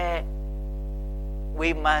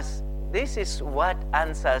is what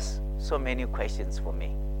answers so many questions for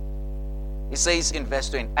me. It says in verse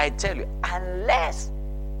 20, I tell you, unless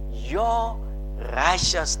your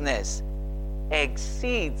righteousness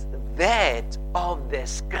exceeds that of the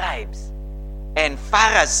scribes and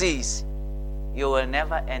Pharisees, you will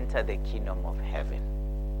never enter the kingdom of heaven.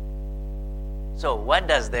 So what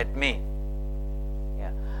does that mean?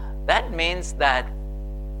 That means that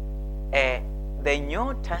the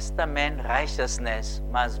New Testament righteousness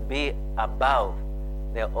must be above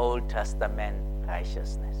the Old Testament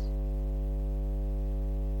righteousness.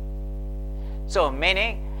 So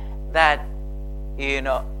meaning that,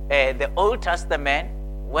 the Old Testament,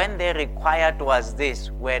 when they required was this,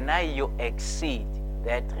 when you exceed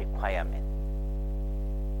that requirement.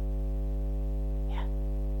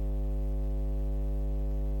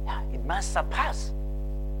 It must surpass.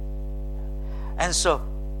 And so,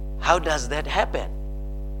 how does that happen?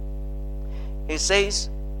 He says,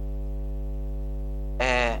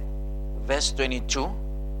 verse 22,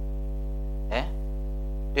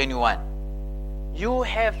 21. You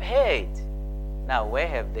have heard. Now, where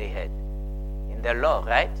have they heard? In the law,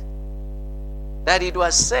 right? That it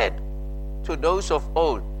was said to those of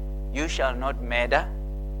old, you shall not murder,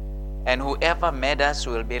 and whoever murders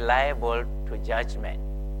will be liable to judgment.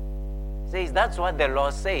 Says that's what the law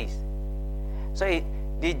says. So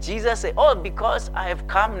did Jesus say, because I have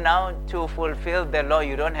come now to fulfill the law,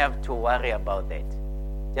 you don't have to worry about that.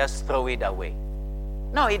 Just throw it away.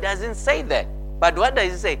 No, he doesn't say that. But what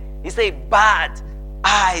does he say? He says, but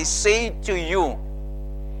I say to you,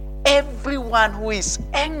 everyone who is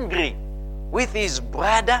angry with his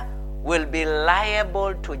brother will be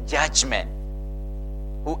liable to judgment.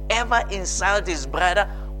 Whoever insults his brother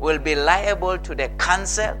will be liable to the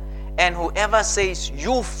council, and whoever says,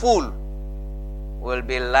 you fool, will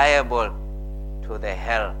be liable to the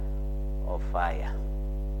hell of fire.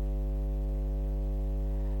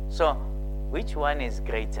 So, which one is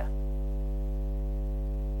greater?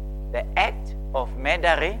 The act of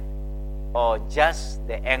murdering or just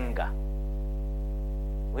the anger?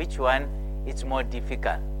 Which one is more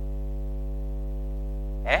difficult?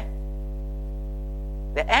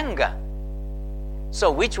 The anger.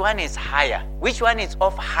 So which one is higher? Which one is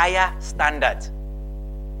of higher standard?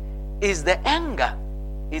 Is the anger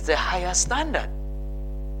is a higher standard.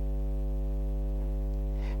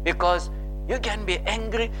 Because you can be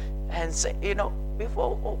angry and say,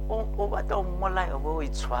 before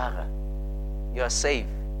you're safe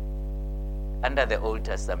under the Old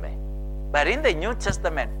Testament. But in the New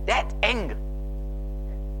Testament, that anger,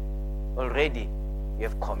 already you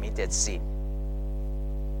have committed sin.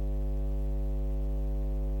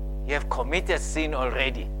 You have committed sin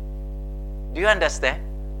already. Do you understand?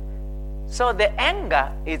 So the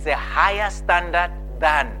anger is a higher standard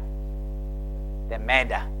than the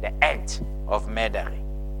murder, the act of murdering.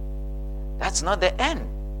 That's not the end.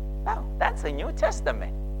 No, that's the New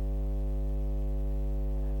Testament.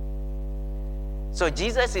 So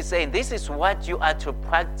Jesus is saying, this is what you are to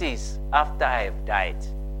practice after I have died.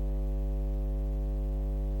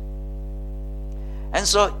 And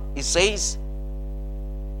so he says,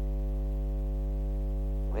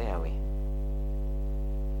 where are we?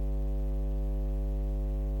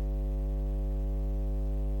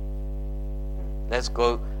 Let's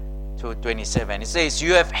go to 27. It says,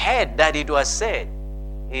 you have heard that it was said.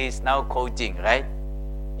 He is now quoting, right?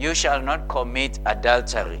 You shall not commit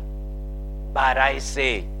adultery. But I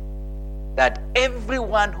say that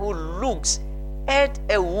everyone who looks at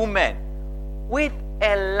a woman with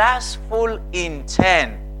a lustful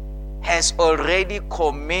intent has already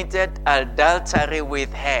committed adultery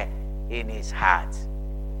with her in his heart.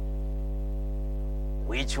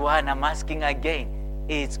 Which one, I'm asking again,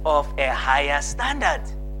 is of a higher standard?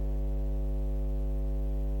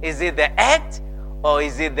 Is it the act or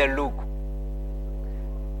is it the look?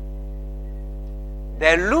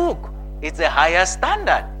 The look is a higher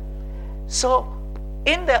standard. So,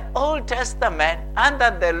 in the Old Testament, under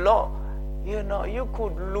the law, you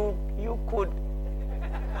could look,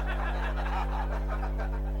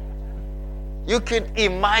 you could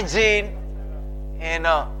imagine,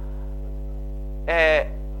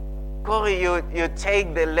 Corey, you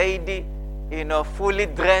take the lady, fully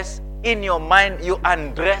dressed. In your mind, you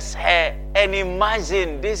undress her and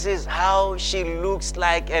imagine this is how she looks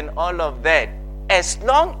like and all of that. As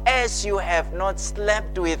long as you have not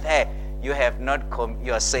slept with her, you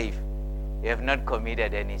are safe. You have not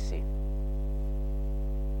committed any sin.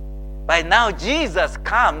 But now Jesus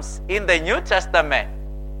comes in the New Testament,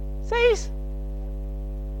 says,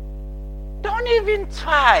 don't even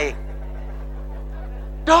try.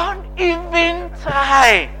 Don't even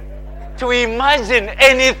try to imagine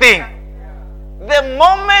anything. The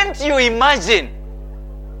moment you imagine,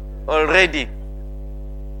 already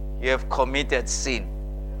you have committed sin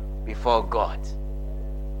before God.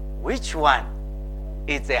 Which one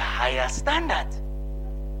is a higher standard?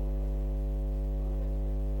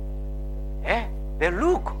 The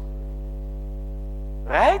look.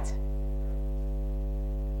 Right?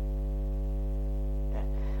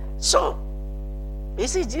 So, you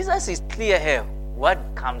see, Jesus is clear here what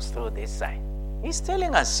comes through this sign. He's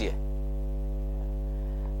telling us here.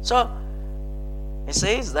 So, he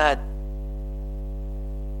says that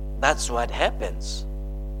that's what happens.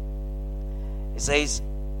 He says,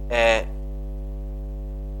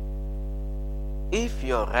 if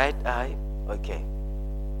your right eye, okay,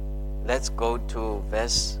 let's go to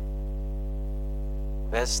verse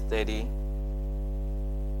 30.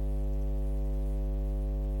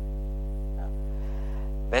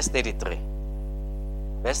 Verse 33.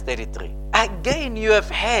 Verse 33. Again, you have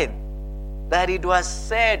heard that it was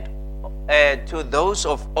said to those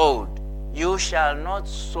of old, you shall not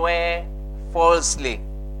swear falsely,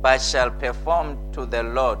 but shall perform to the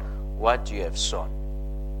Lord what you have sown.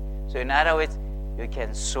 So in other words, you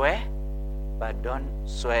can swear, but don't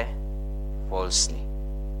swear falsely.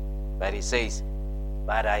 But he says,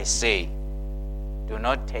 but I say, do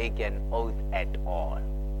not take an oath at all,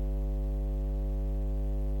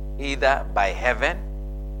 either by heaven,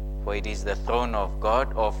 for it is the throne of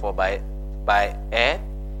God, or by earth,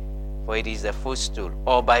 for it is the footstool,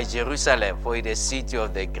 or by Jerusalem, for it is the city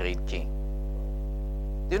of the great king.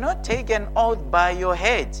 Do not take an oath by your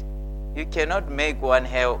head. You cannot make one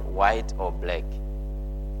hair white or black.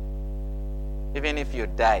 Even if you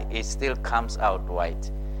die, it still comes out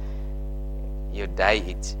white. You dye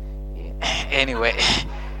it. Anyway,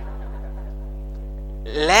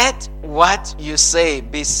 let what you say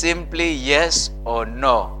be simply yes or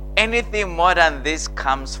no. Anything more than this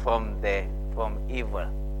comes from evil.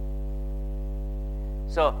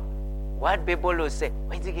 So, what people will say,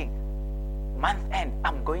 wait a second, month end,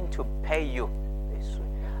 I'm going to pay you.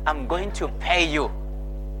 I'm going to pay you.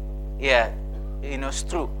 Yeah, it's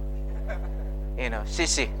true.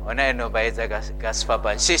 Shishi,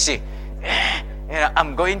 shishi.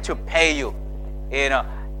 I'm going to pay you.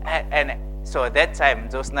 And so at that time,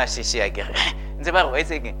 those na shishi again.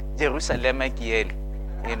 Jerusalem kilele.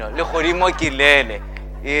 Le godimo kilele.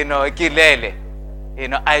 Kilele.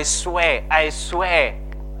 I swear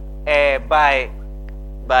by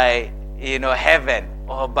heaven,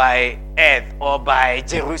 or by earth, or by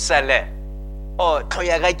Jerusalem, or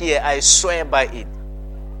I swear by it.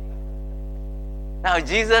 Now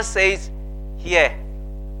Jesus says here,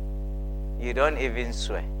 you don't even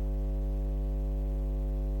swear.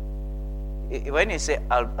 When you say,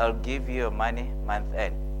 I'll give you your money month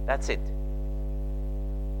end, that's it.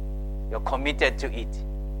 You're committed to it.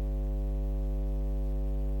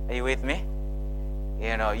 Are you with me?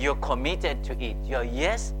 You're committed to it. Your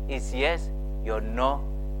yes is yes, your no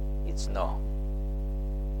is no.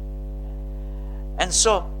 And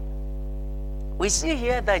so, we see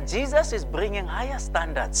here that Jesus is bringing higher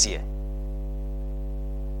standards here.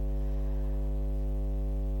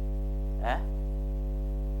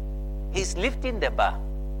 He's lifting the bar.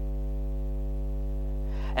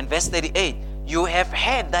 And verse 38, you have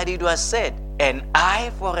heard that it was said, an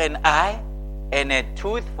eye for an eye, and a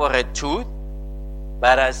tooth for a tooth.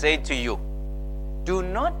 But I say to you, do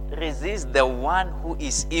not resist the one who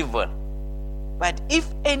is evil. But if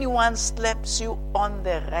anyone slaps you on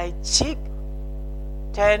the right cheek,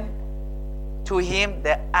 turn to him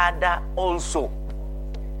the other also.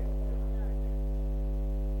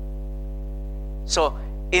 So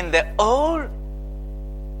in the old,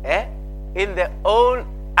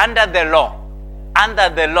 under the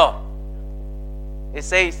law, it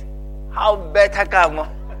says, how better come,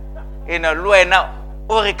 luena,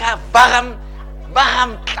 orika baram,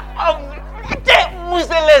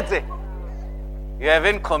 you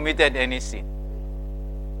haven't committed any sin.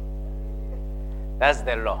 That's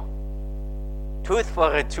the law. Tooth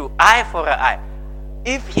for a tooth, eye for an eye.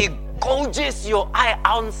 If he gouges your eye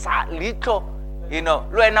outside little,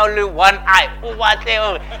 luena only one eye,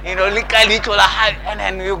 and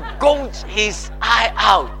then you gouge his eye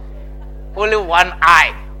out. Only one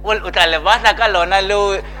eye. Only right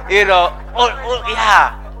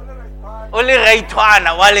one,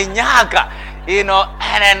 and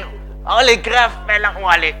then only graph.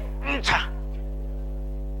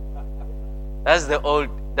 That's the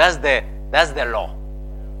law.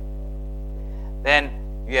 Then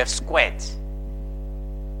you have squared.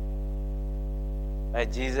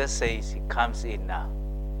 But Jesus says, he comes in now,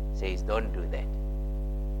 says, don't do that.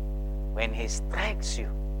 When he strikes you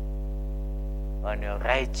on your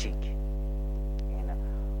right cheek,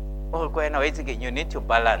 you need to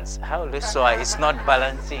balance. How so it's not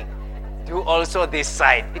balancing. Do also this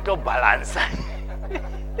side, it will balance.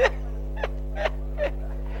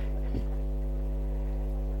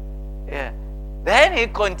 Yeah. Then he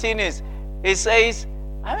continues. He says,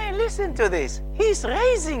 listen to this. He's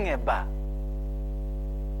raising a bar.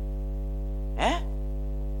 Yeah.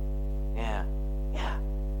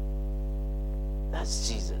 That's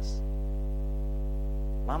Jesus.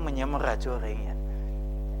 Mama nyamaracho ringan.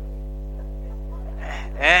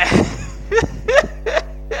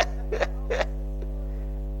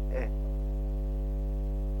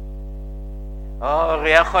 Oh,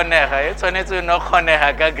 ria kgonega. E tshwanetse no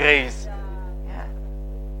kgonega ka grace.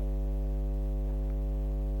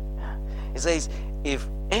 He says, if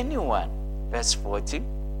anyone, verse 40,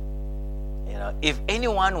 if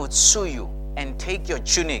anyone would sue you and take your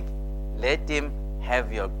tunic, let him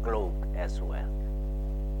have your cloak as well.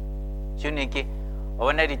 Tunic, I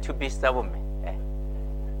want to two pieces of me.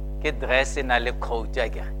 Get dressed in a coat.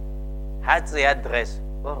 How's the dress?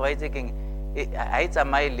 Oh, right, taking it's a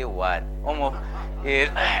mile one. Almost. Okay,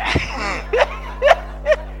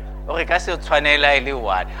 because you're trying to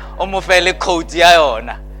one. Almost fairly coat.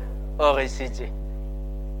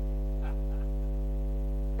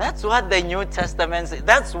 That's what the New Testament says.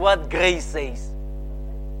 That's what grace says.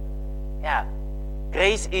 Yeah.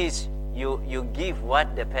 Grace is you give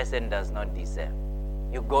what the person does not deserve.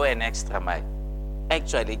 You go an extra mile.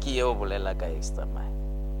 Actually, extra mile.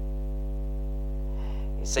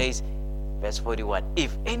 It says, verse 41,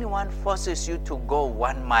 if anyone forces you to go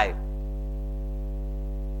 1 mile,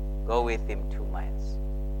 go with him 2 miles.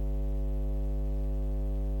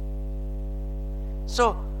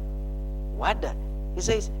 So, he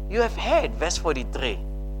says, you have heard, verse 43,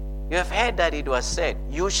 you have heard that it was said,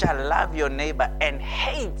 you shall love your neighbor and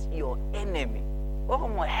hate your enemy.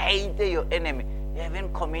 Hate your enemy. You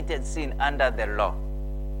haven't committed sin under the law.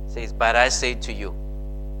 It says, but I say to you,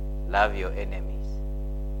 love your enemies.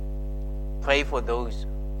 Pray for those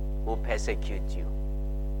who persecute you.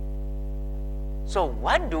 So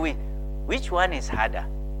which one is harder?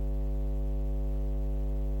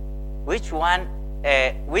 Which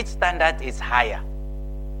standard is higher?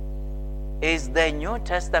 Is the New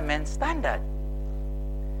Testament standard.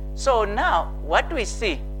 So now what we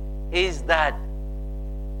see is that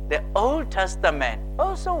the Old Testament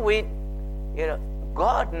also with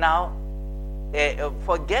God now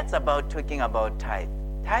forgets about talking about tithe.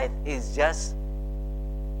 Tithe is just,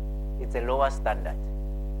 it's a lower standard.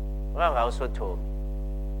 Well, I also told me.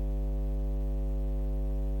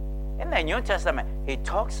 In the New Testament, he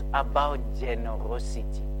talks about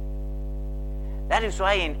generosity. That is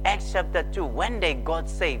why in Acts chapter 2, when they got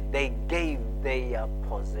saved, they gave their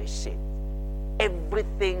possession.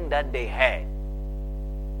 Everything that they had,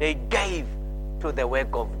 they gave to the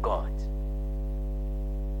work of God.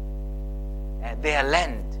 And their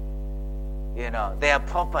land, their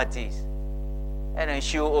properties. And then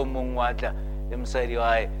show omungwata, them said,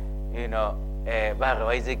 and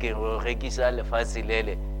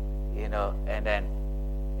then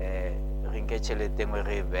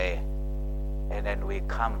and then we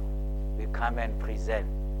come and present,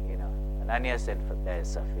 Ananias and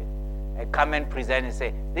Sapphira. And come and present and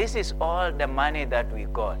say, this is all the money that we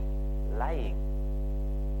got. Lying.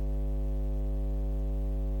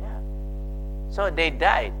 Yeah. So they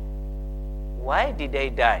died. Why did they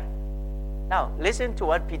die? Now, listen to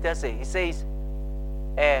what Peter says. He says,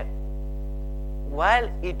 while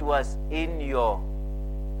it was in your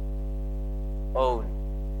own,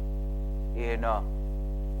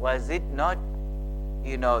 was it not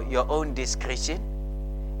your own discretion.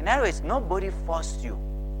 In other words, nobody forced you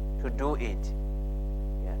to do it.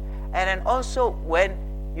 Yeah. And then also when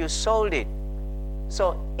you sold it,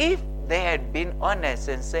 so if they had been honest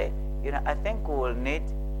and say, I think we will need,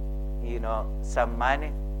 some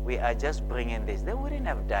money, we are just bringing this, they wouldn't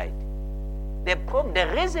have died. The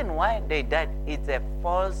reason why they died is a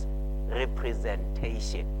false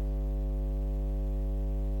representation.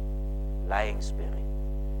 Lying spirit.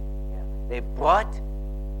 Yeah. They brought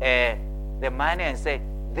the money and said,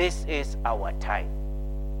 this is our tithe.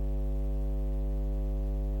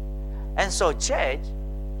 And so church,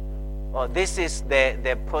 this is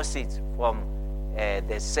the proceeds from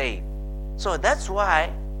the sale. So that's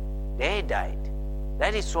why they died.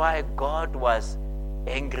 That is why God was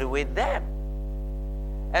angry with them.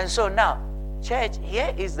 And so now, church,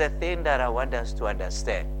 here is the thing that I want us to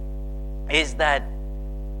understand, is that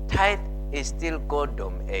tithe is still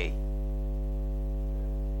Godom A.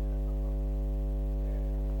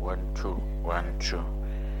 1, 2, 1, 2.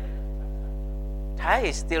 Tithe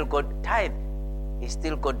is still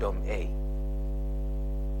Godom A.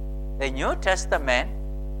 The New Testament,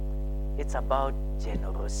 it's about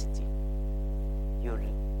generosity.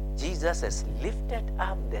 Jesus has lifted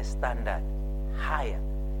up the standard higher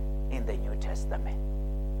in the New Testament.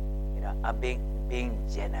 Being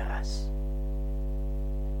generous.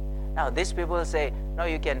 Now, these people say, no,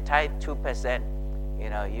 you can tithe 2%.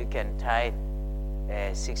 You can tithe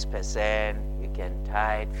 6%. You can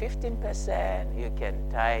tithe 15%. You can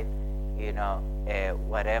tithe,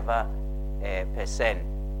 whatever percent.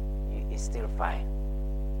 It's still fine.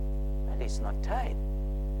 That is not tithe.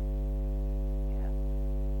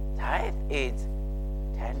 Tithe is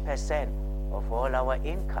 10% of all our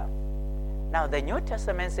income. Now, the New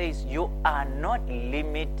Testament says you are not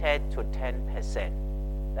limited to 10%.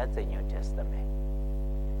 That's the New Testament.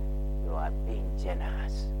 You are being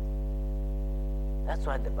generous. That's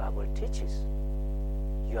what the Bible teaches.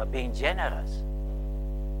 You are being generous.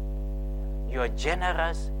 You are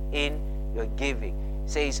generous in your giving.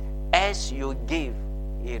 It says, as you give,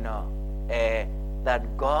 that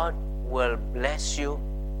God will bless you,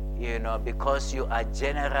 because you are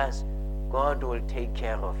generous, God will take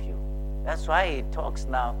care of you. That's why he talks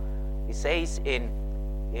now. He says in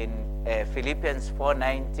Philippians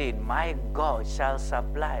 4:19, my God shall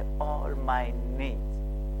supply all my needs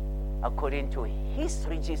according to his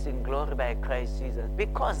riches in glory by Christ Jesus.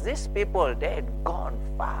 Because these people, they had gone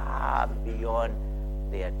far beyond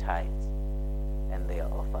their tithes and their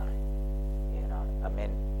offering.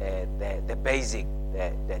 The basic,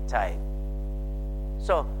 the tithe.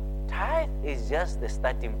 So tithe is just the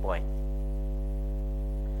starting point.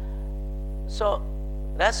 So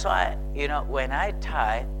that's why, when I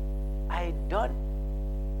tithe, I don't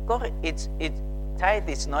go. Tithe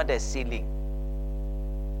is not a ceiling.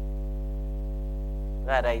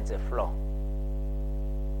 Rather, it's a floor.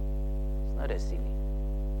 It's not a ceiling.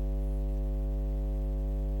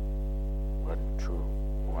 1, 2,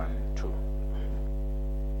 1, 2.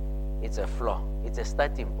 It's a floor. It's a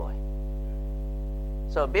starting point.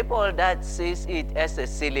 So people that sees it as a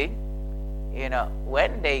ceiling,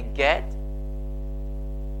 when they get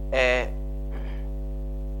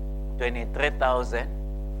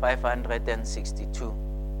 23,562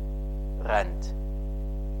 rand,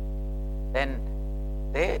 then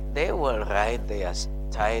they will write their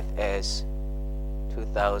tithe as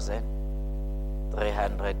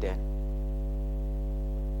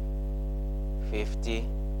 2,350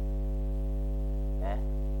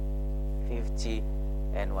 50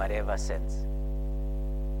 and whatever cents.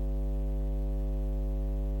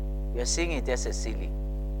 You're seeing it as a ceiling.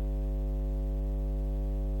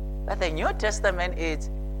 But the New Testament is,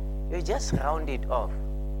 you just round it off.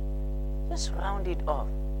 Just round it off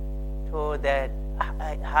to the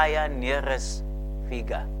higher, nearest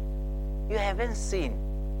figure. You haven't seen.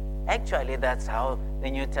 Actually, that's how the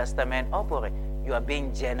New Testament operates. You are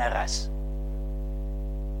being generous.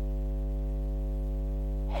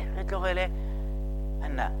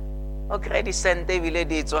 Anna, o credit sente vile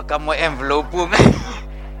di tswa ka mo envelope me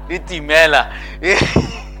di timela.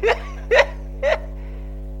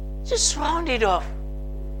 Just round it off.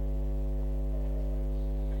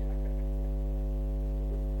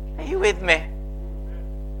 Are you with me?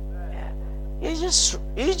 Yeah. You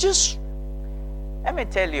just let me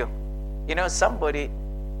tell you, somebody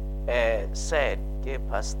said,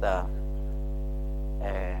 Pastor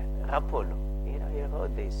Rapolo, he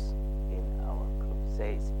wrote this in our group,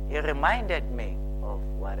 says, he reminded me of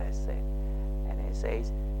what I said. And he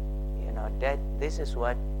says, that this is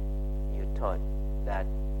what you taught, that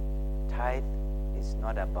tithe is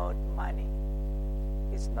not about money.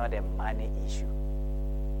 It's not a money issue.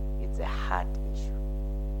 a heart issue.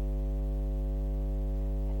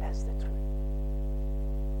 And that's the truth.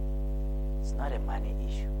 It's not a money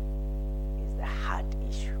issue. It's the heart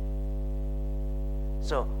issue.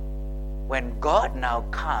 So when God now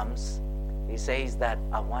comes, he says that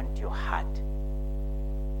I want your heart to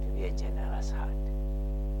be a generous heart.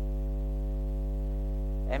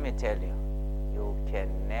 Let me tell you, you can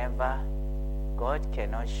never, God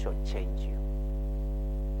cannot shortchange you.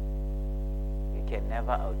 You can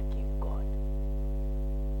never outgive God.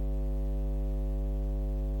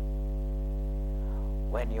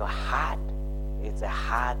 When your heart is a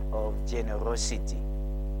heart of generosity,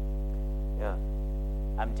 yeah,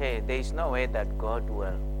 I'm telling you, there is no way that God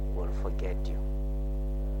will forget you.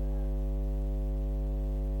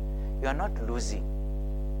 You are not losing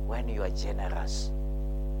when you are generous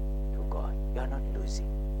to God. You are not losing.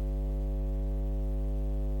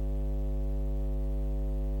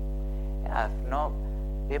 I've known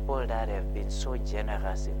people that have been so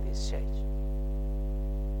generous in this church.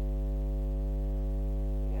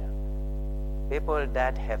 Yeah. People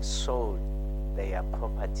that have sold their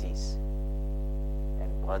properties and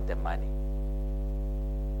brought the money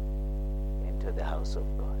into the house of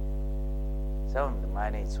God. Some of the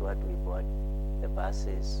money is what we bought, the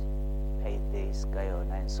buses, paid this,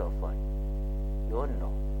 Guyana, and so forth. You all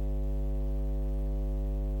know.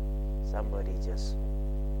 Somebody just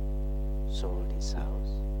sold his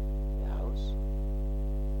house, the house,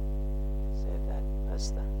 said that,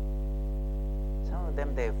 Pastor. Some of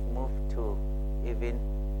them, they've moved to even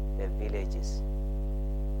the villages,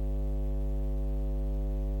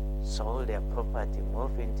 sold their property,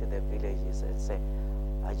 moved into the villages and say,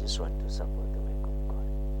 I just want to support the work of God.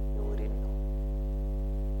 You wouldn't know.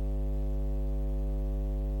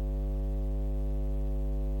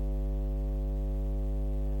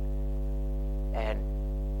 And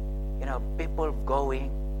people going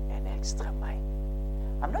an extra mile.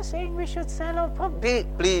 I'm not saying we should sell our property.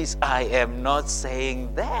 Please, I am not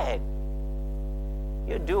saying that.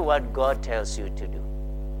 You do what God tells you to do.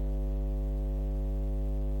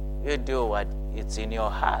 You do what it's in your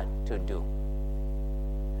heart to do.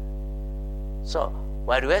 So,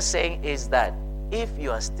 what we're saying is that if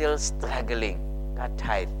you are still struggling, that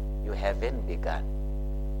tithe, you haven't begun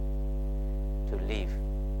to live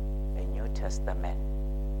a New Testament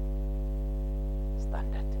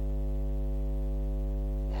standard.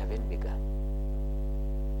 You haven't begun.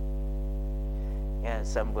 Yeah,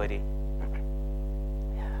 somebody,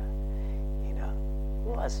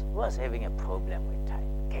 who was having a problem with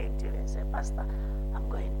tithe came to you and said, Pastor, I'm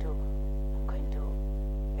going to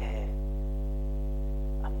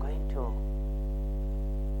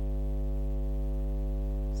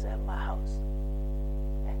sell my house.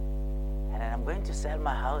 And I'm going to sell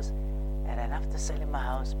my house, and then after selling my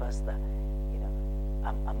house, Pastor,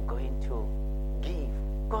 I'm going to give.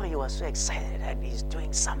 God, he was so excited that he's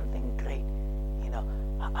doing something great.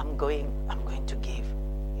 I'm going to give,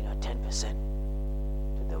 10%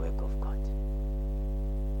 to the work of God.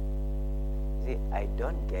 See, I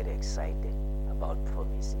don't get excited about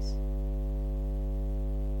promises.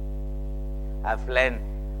 I've learned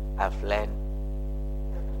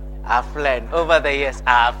over the years.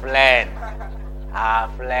 I've learned.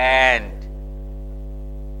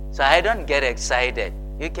 So I don't get excited.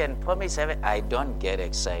 You can promise everything. I don't get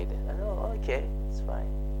excited. Oh, okay, it's fine.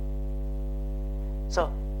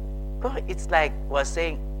 So it's like we're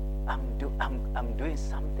saying, I'm doing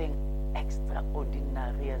something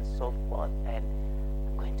extraordinary and so forth, and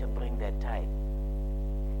I'm going to bring that tithe.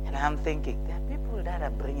 And I'm thinking, there are people that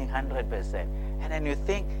are bringing 100%. And then you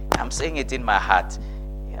think, I'm saying it in my heart.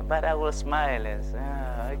 Yeah, but I will smile and say,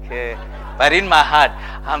 okay. But in my heart,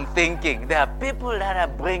 I'm thinking, there are people that are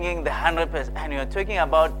bringing the 100%. And you're talking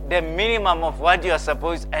about the minimum of what you're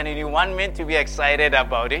supposed, and you want me to be excited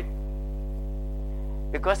about it?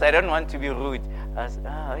 Because I don't want to be rude. I was,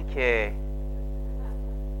 okay.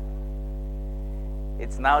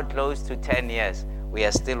 It's now close to 10 years. We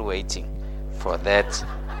are still waiting for that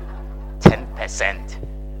 10%.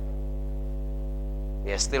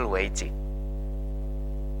 We are still waiting.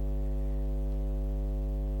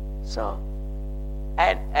 So,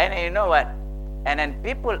 and you know what? And then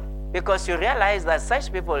people, because you realize that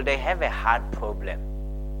such people, they have a heart problem.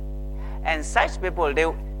 And such people,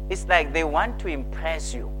 it's like they want to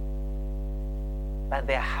impress you, but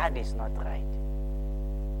their heart is not right.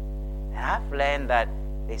 And I've learned that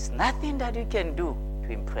there's nothing that you can do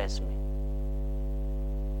to impress me.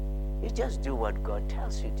 You just do what God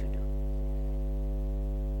tells you to do.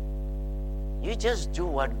 You just do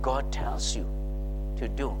what God tells you to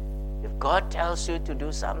do. If God tells you to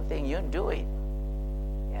do something, you do it.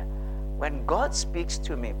 Yeah. when God speaks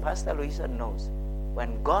to me, Pastor Luisa knows,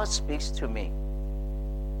 when God speaks to me,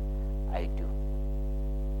 I do.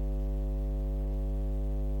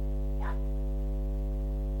 Yeah,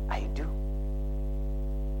 I do.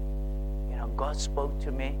 You know, God spoke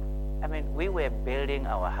to me. I mean, we were building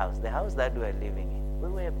our house, the house that we were living in. We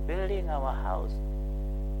were building our house.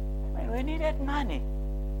 I mean, we needed money.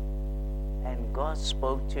 And God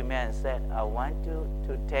spoke to me and said, I want you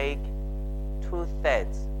to take 2/3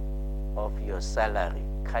 of your salary,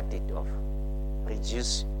 cut it off,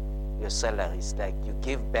 reduce your salary. It's like you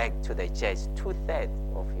give back to the church 2/3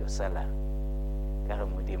 of your salary.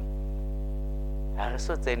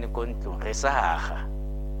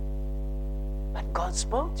 But God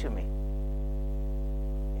spoke to me.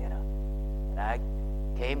 You know, and I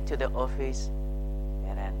came to the office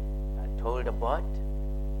and then I told the board,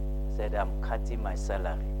 I said, I'm cutting my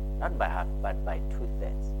salary, not by half, but by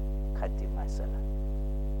 2/3, cutting my salary.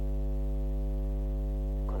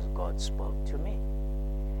 Because God spoke to me.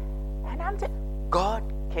 And God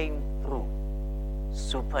came through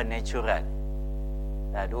supernatural,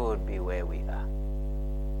 that we would be where we are.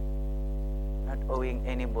 Not owing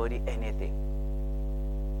anybody anything.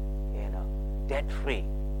 You know, debt free.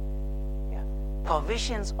 Yeah.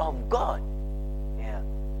 Provisions of God. Yeah.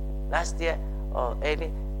 Last year or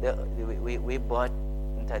early, we bought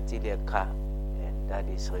Ntatili a car, and that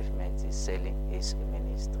is Rifmet is selling, is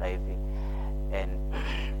driving, and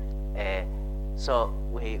so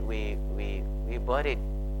we bought it.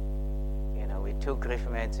 You know, we took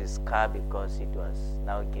Rifmet's car because it was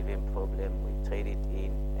now giving problem. We traded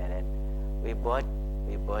in, and then we bought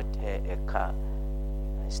her a car.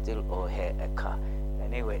 I still owe her a car.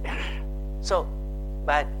 Anyway, so,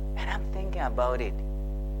 but, and I'm thinking about it.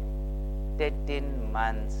 13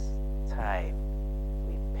 months time,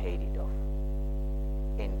 we paid it off.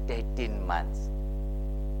 In 13 months.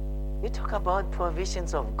 You talk about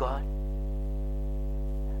provisions of God.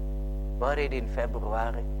 Bought it in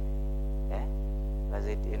February. Was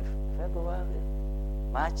it in February?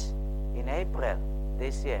 March? In April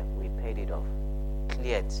this year, we paid it off.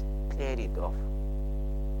 Cleared it off.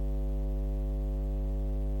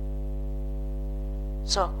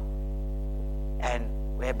 So, and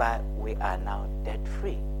whereby we are now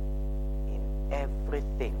debt-free in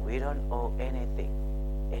everything. We don't owe anything,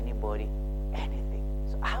 anybody, anything.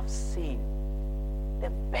 So I've seen the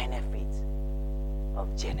benefits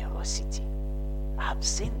of generosity. I've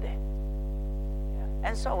seen them. Yeah.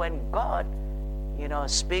 And so when God, you know,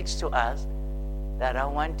 speaks to us that I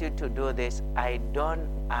want you to do this, I don't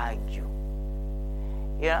argue.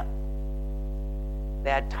 You know,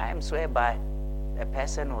 there are times whereby a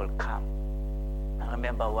person will come. I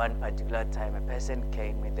remember one particular time a person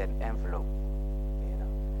came with an envelope, you know,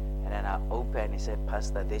 and then I opened, he said,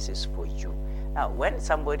 Pastor, this is for you. Now, when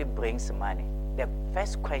somebody brings money, the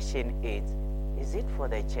first question is it for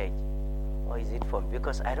the church or is it for me?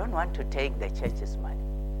 Because I don't want to take the church's money.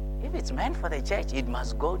 If it's meant for the church, it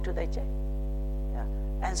must go to the church. Yeah.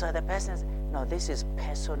 And so the person says, no, this is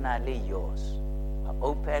personally yours. I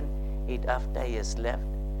opened it after he has left,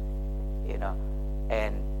 you know,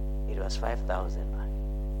 and it was 5,000 rand.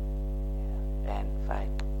 Yeah. And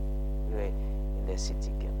fine. We were in the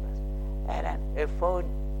city campus. And then a phone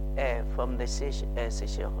from the Seychelles, I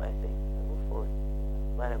think. A phone.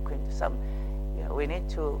 But you know, we need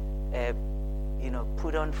to, you know,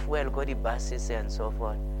 put on fuel, go to buses and so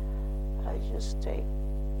forth. I just take,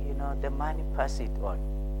 you know, the money, pass it on.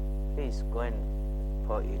 Please go and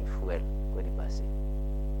pour in fuel, go to buses.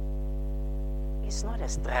 It's not a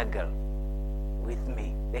struggle with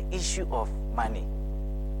me. The issue of money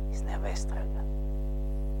is never a struggle.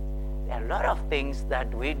 There are a lot of things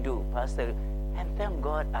that we do, Pastor, and thank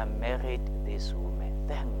God I married this woman.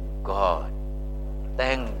 Thank God.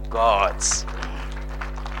 Thank God.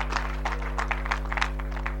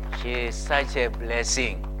 She is such a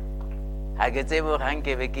blessing. I get able to hang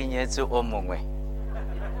a kinyetsu omongwe.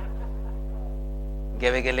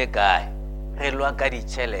 Gevegele guy. Reluaka di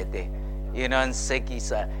chelete. You know, and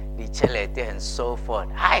sekisa. Chelete and so forth.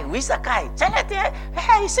 Hi, Wisakai, Chelete,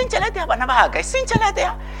 hey, sin Chelete Banaba, sin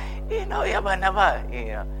Chelete, you know, Yabanaba,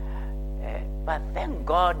 you know. But thank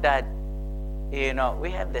God that, you know,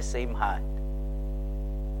 we have the same heart.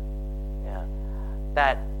 Yeah.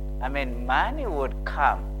 That, I mean, money would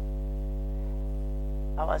come.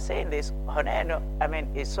 I was saying this, I mean,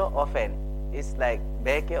 it's so often, it's like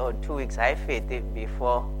back or 2 weeks, I fit it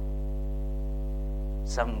before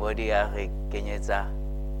somebody Kenyeza.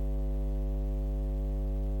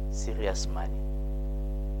 Serious money.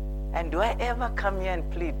 And do I ever come here and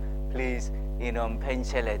plead, please, you know,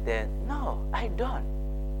 penchele then? No, I don't.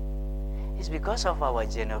 It's because of our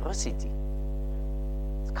generosity.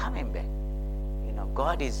 It's coming back.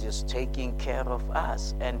 God is just taking care of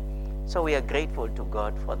us. And so we are grateful to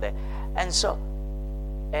God for that. And so,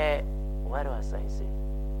 what was I saying?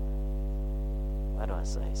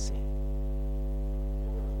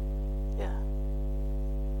 Yeah.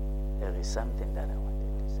 There is something that I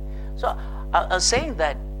wanted to say. So, I was saying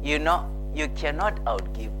that, you cannot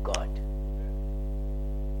outgive God.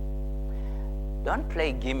 Don't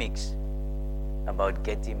play gimmicks about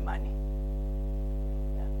getting money.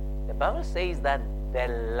 The Bible says that the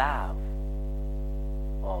love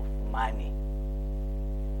of money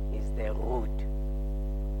is the root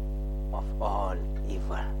of all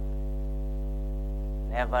evil.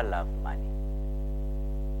 Never love money.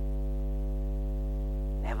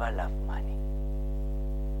 Never love money.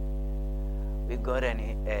 We got an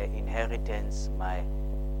inheritance,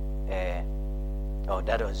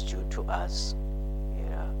 that was due to us.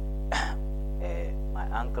 My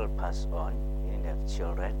uncle passed on. He didn't have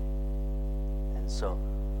children. And so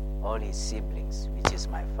all his siblings, which is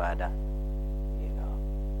my father,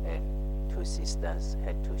 and 2 sisters,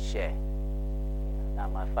 had to share. Now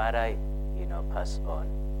my father, passed on,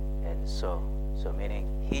 and so meaning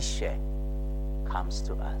his share comes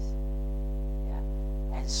to us. Yeah.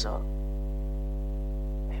 And so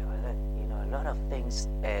a lot of things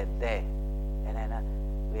there. And then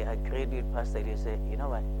we agreed with Pastor. He said, you know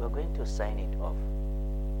what, we're going to sign it off.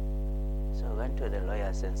 So we went to the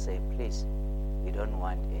lawyers and said, please, we don't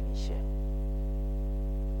want any share.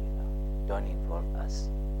 Don't involve us.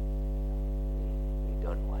 We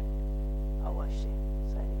don't want our share.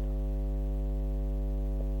 Sign it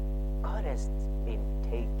off. God has been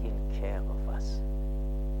taking care of us.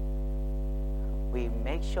 We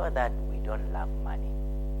make sure that we don't love money.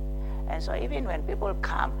 And so even when people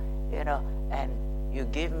come, and you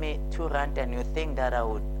give me 2 rand and you think that I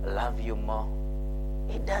would love you more,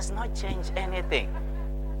 it does not change anything.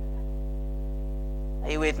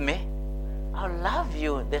 Are you with me? I'll love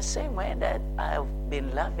you the same way that I've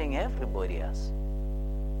been loving everybody else.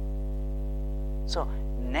 So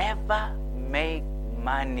never make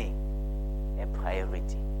money a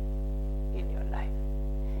priority in your life.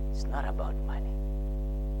 It's not about money.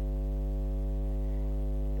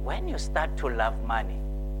 When you start to love money,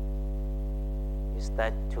 you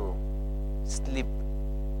start to slip,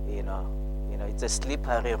 it's a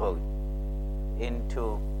slippery road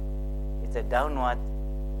it's a downward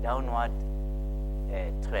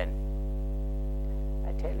trend.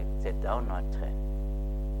 I tell you, it's a downward trend.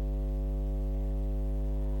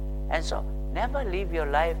 And so, never live your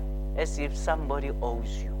life as if somebody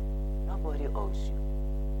owes you. Nobody owes you.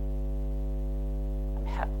 I'm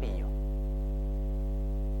helping you.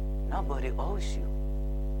 Nobody owes you.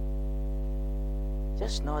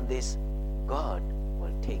 Just know this, God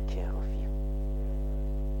will take care of you.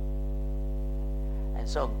 And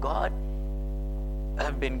so God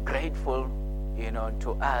have been grateful,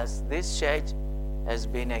 to us. This church has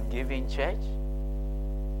been a giving church.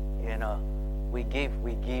 We give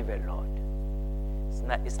a lot.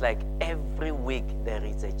 It's like every week there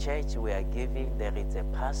is a church we are giving, there is a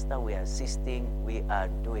pastor we are assisting, we are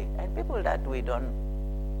doing, and people that we don't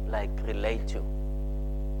relate to.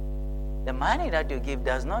 The money that you give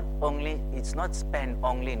it's not spent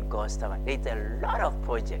only in God's time. It's a lot of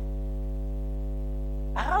projects.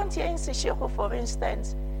 Around here in Seshego, for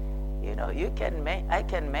instance, I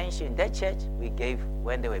can mention that church we gave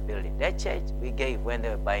when they were building. That church we gave when they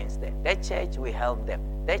were buying stuff. That church we helped them.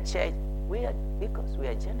 That church because we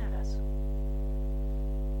are generous.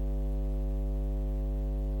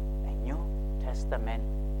 A New Testament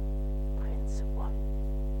principle,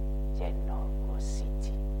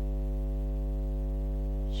 generosity.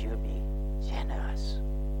 You be generous.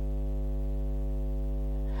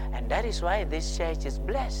 And that is why this church is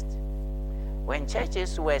blessed. When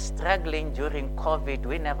churches were struggling during COVID,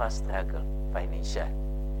 we never struggled financially.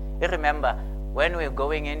 You remember, when we were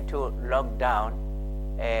going into lockdown,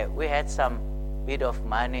 we had some bit of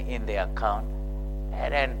money in the account.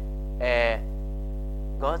 And then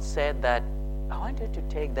God said that, I want you to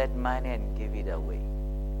take that money and give it away.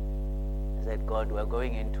 I said, God, we're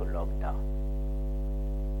going into lockdown.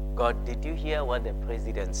 God, did you hear what the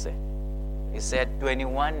president said? He said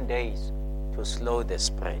 21 days to slow the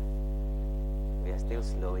spread. We are still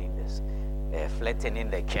slowing this, flattening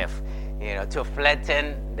the curve. To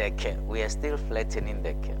flatten the curve. We are still flattening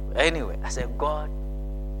the curve. Anyway, I said, God,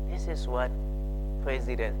 this is what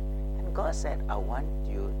president. And God said, I want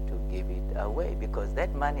you to give it away because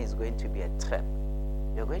that money is going to be a trap.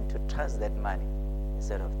 You're going to trust that money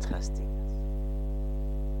instead of trusting us.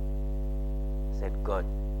 I said, God,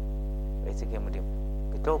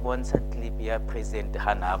 ke tlo bontsha clip ya President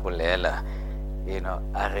Hannah Bolela,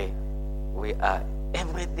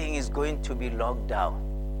 everything is going to be locked down.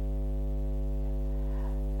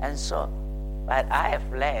 And so, but I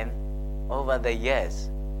have learned over the years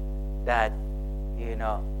that,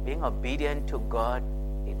 being obedient to God,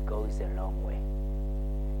 it goes a long way.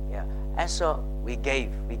 Yeah. And so we gave.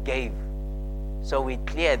 So we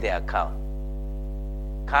cleared the account.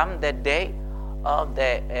 Come the day of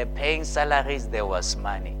the paying salaries, there was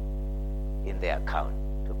money in the account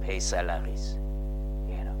to pay salaries.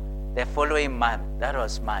 The following month, that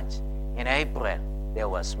was March. In April, there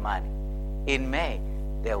was money. In May,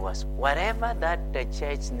 there was whatever that the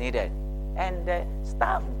church needed. And the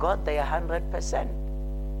staff got their 100%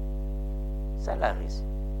 salaries.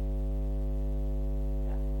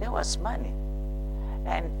 There was money.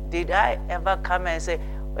 And did I ever come and say,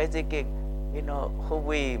 did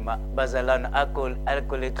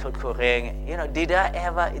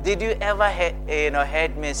you ever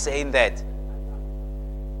heard me saying that?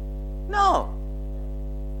 No.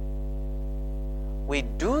 We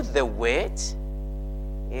do the weight,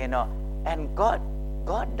 and God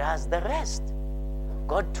does the rest.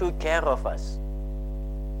 God took care of us.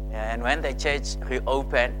 And when the church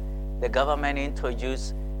reopened, the government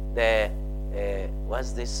introduced the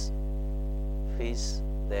what's this fees?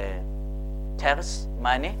 The TERS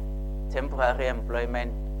money, temporary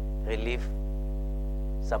employment relief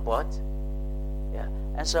support. Yeah.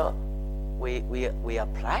 And so we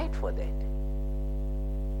applied for that.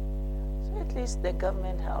 So at least the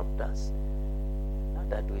government helped us. Not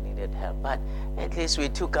that we needed help, but at least we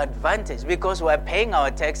took advantage because we're paying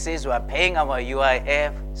our taxes, we're paying our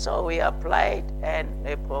UIF. So we applied and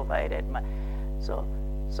they provided money. So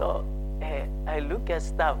I look at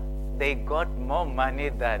stuff, they got more money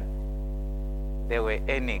than they were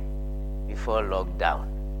earning before lockdown.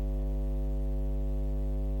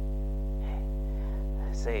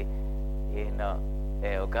 I say,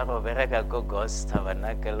 o ka go bereka ko God's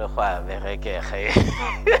Tabernacle go a berekege.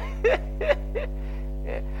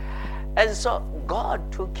 And so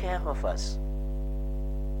God took care of us.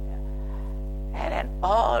 And then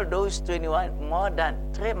all those 21, more than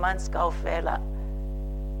 3 months kaofela,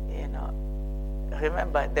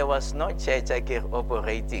 remember there was no church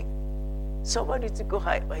operating. So what did you go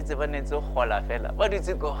high? What did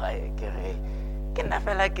you go high? Ke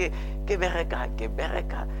bereka, ke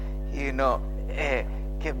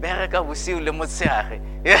bereka bosiu le motshegare.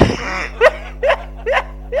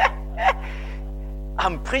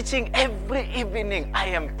 I'm preaching every evening. I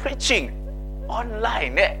am preaching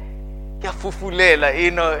online. Ke fufulela,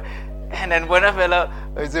 and then when I fell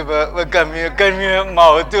come here,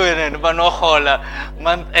 mautu and banohola,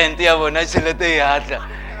 month and the abonachilete yata.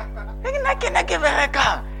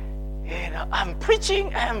 I'm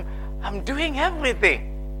preaching, I'm doing everything.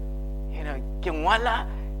 Kimwala,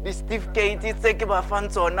 the Steve Kate, it's like a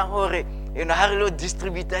fanzo na hore, Harlow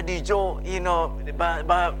distributor dijo,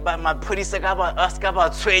 my producer ask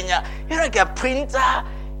about Swenya, get printer,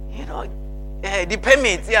 the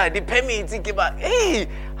permits, the permits. Hey,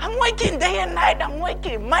 I'm working day and night. I'm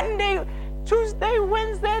working Monday, Tuesday,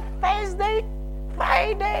 Wednesday, Thursday,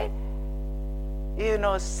 Friday,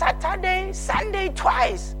 Saturday, Sunday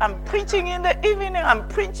twice. I'm preaching in the evening. I'm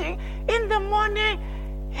preaching in the morning.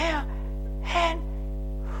 Yeah, and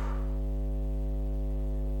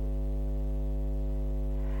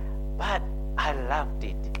but I loved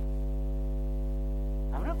it.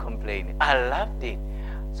 I'm not complaining. I loved it.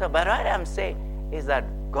 So, but what I'm saying is that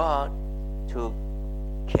God took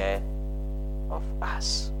care of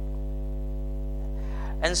us.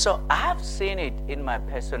 And so I've seen it in my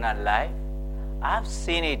personal life. I've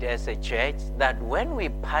seen it as a church that when we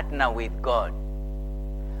partner with God,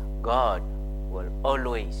 God will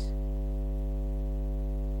always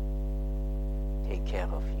take care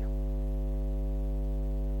of you.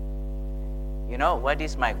 You know what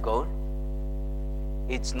is my goal?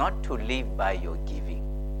 It's not to live by your giving.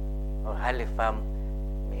 Or Halifam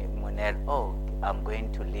Munel, I'm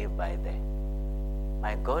going to live by that.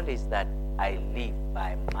 My goal is that I live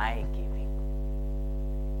by my giving.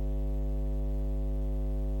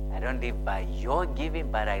 I don't live by your giving,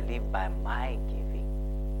 but I live by my giving.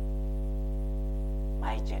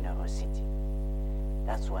 My generosity.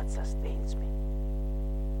 That's what sustains me.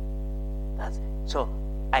 So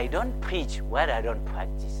I don't preach what I don't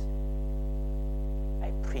practice.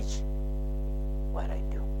 I preach what I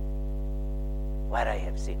do. What I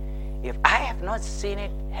have seen. If I have not seen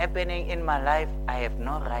it happening in my life, I have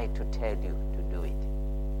no right to tell you to do it.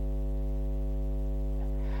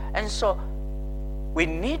 And so, we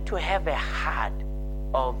need to have a heart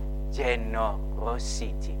of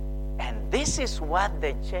generosity And this is what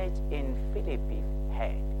the church in Philippi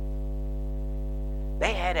had.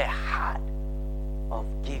 They had a heart of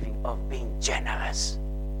giving, of being generous.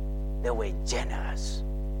 They were generous.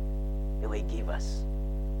 They were givers.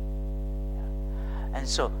 And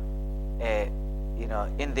so,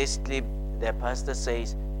 in this clip, the pastor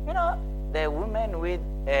says, the woman with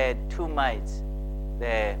 2 mites,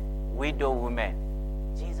 the widow woman,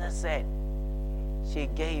 Jesus said, she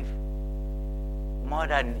gave more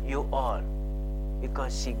than you all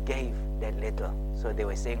because she gave the little. So they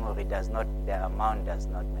were saying, the amount does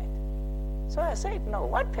not matter. So I said, no,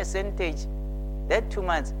 what percentage, that 2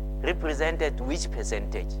 months represented which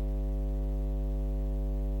percentage?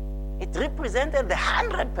 It represented the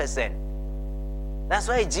 100%. That's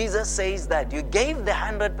why Jesus says that you gave the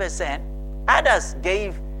 100%, others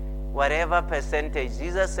gave whatever percentage.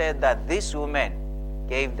 Jesus said that this woman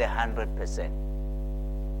gave the 100%.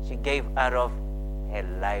 She gave out of her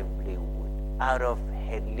livelihood, out of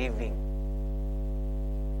her living.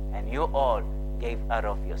 And you all gave out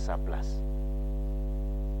of your surplus.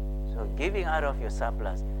 So giving out of your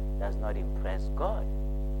surplus does not impress God.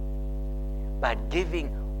 But giving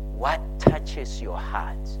what touches your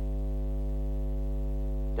heart.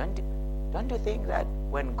 Don't you think that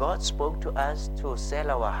when God spoke to us to sell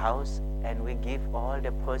our house and we give all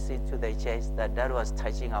the proceeds to the church, that was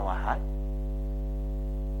touching our heart?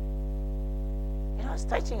 It was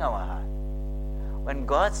touching our heart. When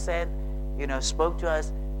God said, spoke to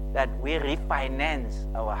us that we refinance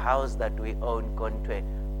our house that we own,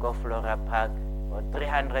 Go Flora Park, for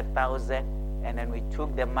 300,000, and then we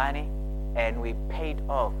took the money and we paid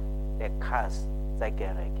off the cars,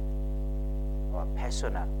 or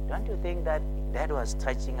personal. Don't you think that was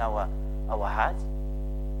touching our hearts?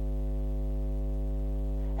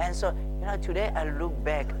 And so, today I look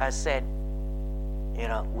back, I said,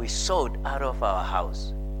 we sold out of our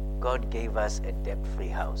house. God gave us a debt-free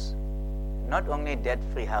house. Not only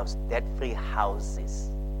debt-free house, debt-free houses,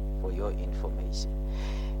 for your information.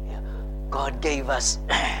 God gave us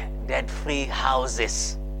debt-free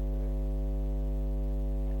houses.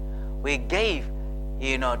 We gave,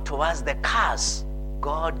 towards the cars.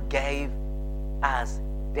 God gave us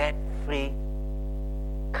debt-free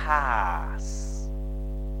cars.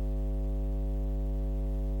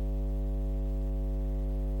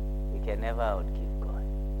 We can never outgive God.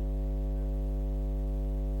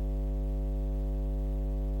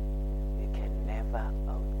 We can never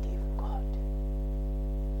outgive God.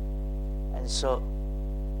 And so,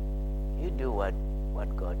 you do what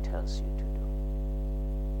God tells you to do.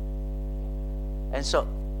 And so,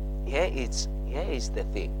 here is the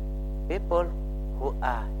thing. People who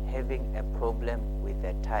are having a problem with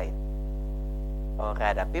their tithe, or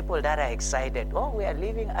rather, people that are excited, we are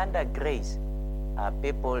living under grace, are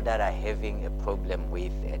people that are having a problem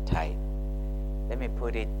with their tithe. Let me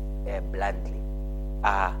put it bluntly,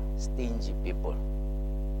 are stingy people.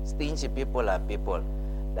 Stingy people are people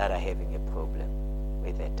that are having a problem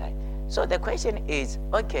with their tithe. So the question is,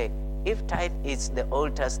 okay, if tithe is the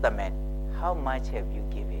Old Testament, how much have you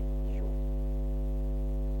given you?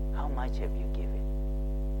 How much have you given?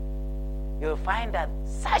 You'll find that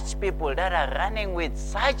such people that are running with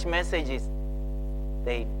such messages,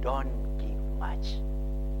 they don't give much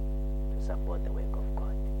to support the work of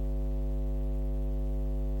God.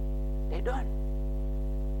 They don't.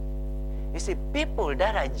 You see, people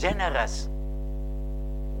that are generous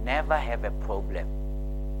never have a problem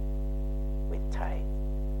with tithe,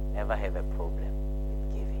 never have a problem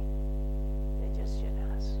with giving. They're just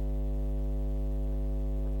generous.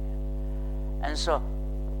 And so,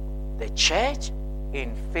 the church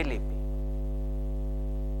in Philippi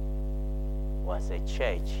was a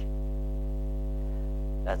church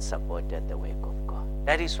that supported the work of God.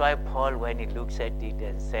 That is why Paul, when he looks at it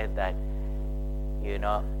and said that,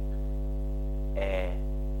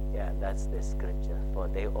 that's the scripture. For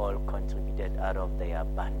they all contributed out of their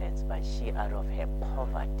abundance, but she out of her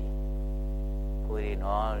poverty put in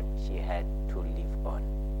all she had to live on.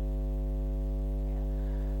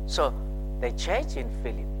 So the church in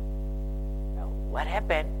Philippi, now what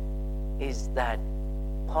happened is that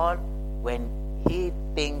Paul, when he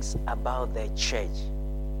thinks about the church,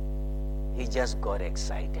 he just got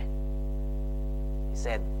excited. He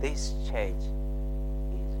said, this church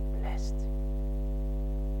is blessed.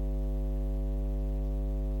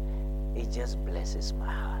 It just blesses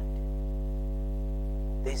my heart.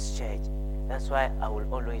 This church, that's why I will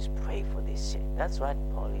always pray for this church. That's what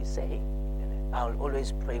Paul is saying. I will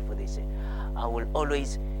always pray for this church. I will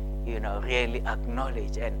always, really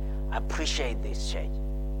acknowledge and appreciate this church.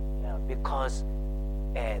 Because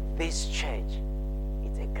this church,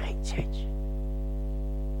 it's a great church.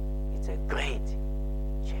 It's a great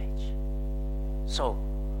church. So,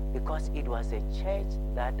 because it was a church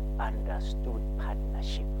that understood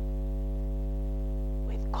partnership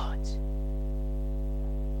with God.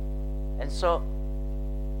 And so,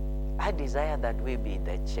 I desire that we be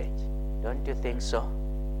the church. Don't you think so?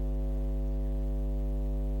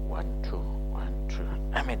 1, 2, 1, 2.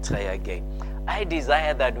 Let me try again. I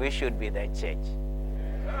desire that we should be the church.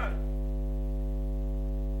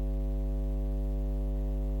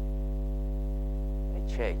 A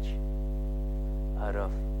church out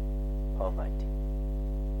of poverty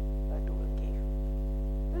that will give.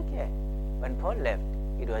 Okay. When Paul left,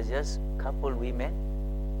 it was just a couple women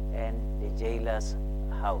and the jailer's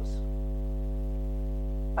house.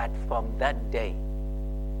 But from that day,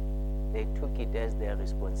 they took it as their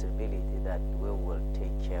responsibility that we will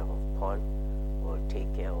take care of Paul, we'll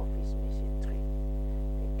take care of his mission trip.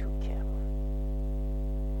 They took care of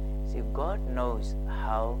it. See, God knows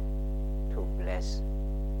how to bless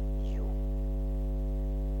you.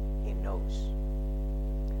 He knows.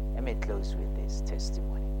 Let me close with this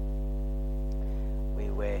testimony. We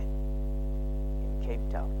were in Cape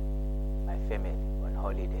Town, my family, on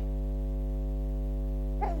holiday.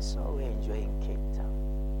 And so we're enjoying Cape Town.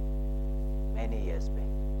 Many years back.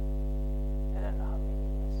 I don't know how many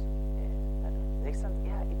years.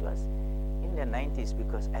 Yeah, it was in the 90s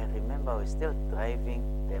because I remember I was still driving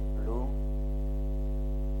the blue.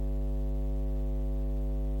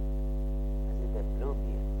 Was it the blue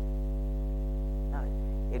beer? No,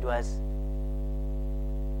 it was.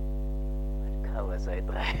 What car was I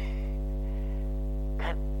driving?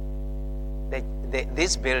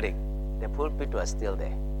 This building, the pulpit was still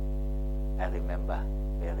there. I remember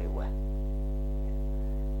very well.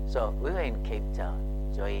 So we were in Cape Town,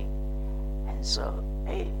 enjoying, and so,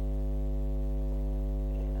 hey,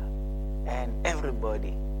 and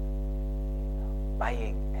everybody,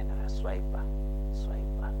 buying and a swiper,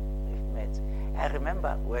 I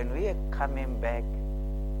remember when we were coming back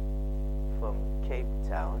from Cape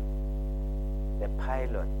Town, the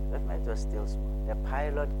pilot, it was still small, the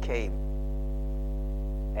pilot came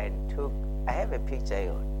and took, I have a picture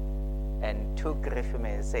here, and took Refime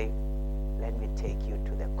and said, let me take you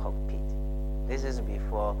to the cockpit. This is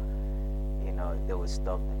before, they would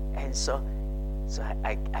stop. And so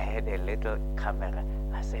I had a little camera.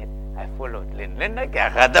 I said, I followed Linda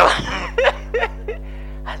Garado.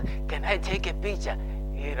 I said, can I take a picture?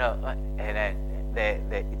 And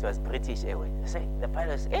it was British Airways. I said, the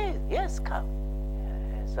pilot said, hey, yes, come.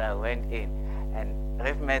 So I went in, and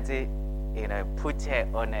Refime, put her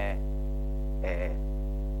on a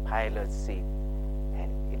pilot seat.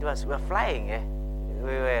 We were flying,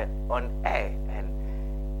 we were on air, and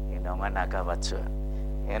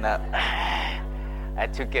I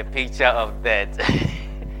took a picture of that.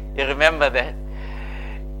 You remember that?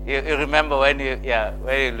 You remember when you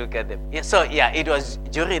look at them. It was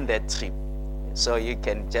during that trip. So you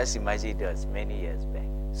can just imagine it was many years back.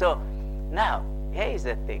 So now, here is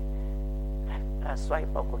the thing. I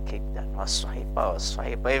swipe up Cape Town, I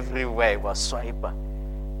swipe everywhere, was swiper.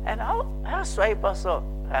 And I swipe also.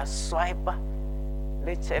 A swiper,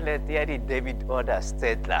 literally David order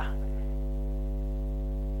Stedler.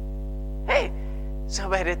 Hey, so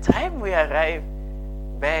by the time we arrive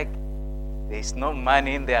back, there's no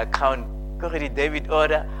money in the account. Go to the David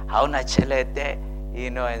order, how na chelete,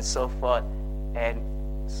 and so forth. And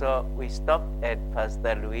so we stopped at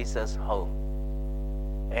Pastor Luisa's home.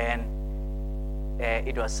 And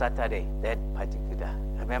it was Saturday, that particular.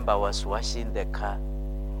 I remember I was washing the car,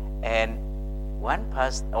 and one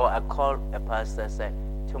pastor, I called a pastor, said,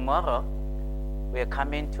 tomorrow we are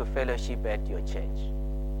coming to fellowship at your church.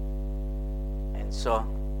 And so,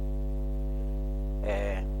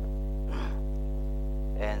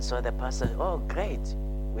 the pastor said, oh, great,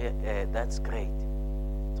 that's great.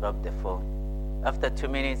 Drop the phone. After 2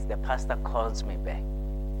 minutes, the pastor calls me back.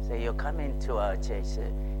 Say, you're coming to our church.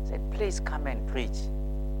 He said, please come and preach.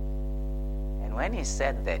 And when he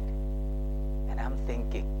said that, and I'm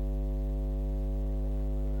thinking,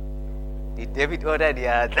 did David order the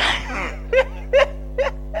other?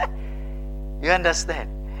 You understand?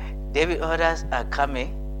 David orders are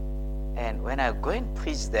coming, and when I go and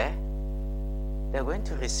preach there, they're going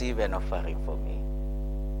to receive an offering for me.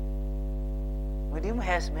 Mudim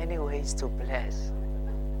has many ways to bless.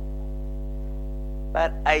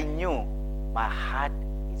 But I knew my heart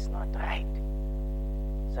is not right.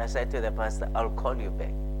 So I said to the pastor, I'll call you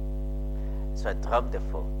back. So I dropped the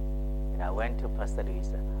phone, and I went to Pastor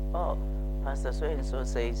Luisa. Oh, Pastor so-and-so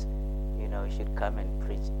says, you should come and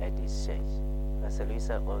preach at his church. Pastor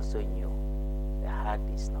Luisa also knew the heart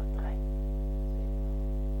is not right.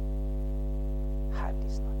 Heart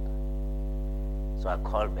is not right. So I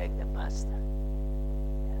called back the pastor.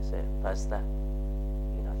 I said, Pastor,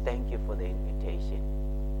 thank you for the invitation.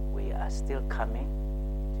 We are still coming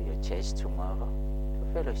to your church tomorrow to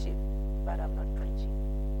fellowship, but I'm not preaching.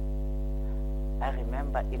 I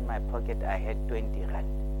remember in my pocket I had 20 rand.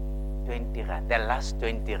 20 rand, the last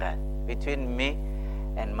 20 rand. Between me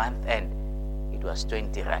and month end, it was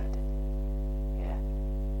 20 rand. Yeah.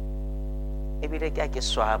 Ebile ke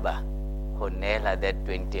swaba honela that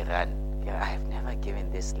 20 rand. I have never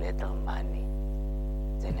given this little money.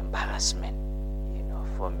 It's an embarrassment,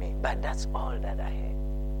 for me. But that's all that I had.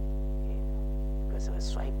 Because I was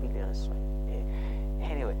swiping.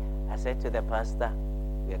 Anyway, I said to the pastor,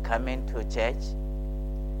 we are coming to church,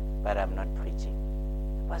 but I'm not preaching.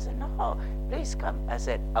 The pastor said, no, please come. I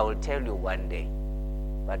said, I will tell you one day,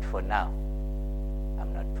 but for now,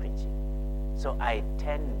 I'm not preaching. So I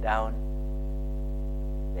turned down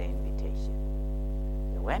the invitation.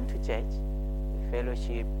 We went to church, we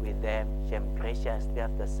fellowship with them. Shem graciously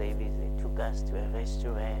after service, they took us to a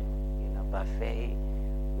restaurant, buffet.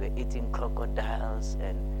 We were eating crocodiles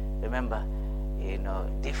and remember,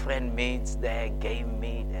 different meats there, game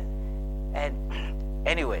meat. And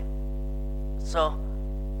anyway, so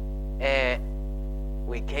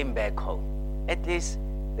we came back home. At least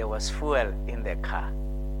there was fuel in the car.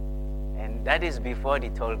 And that is before the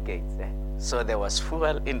toll gates. So there was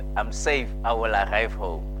fuel in, I'm safe, I will arrive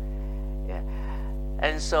home. Yeah.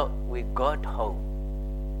 And so we got home.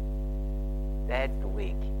 That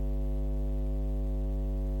week,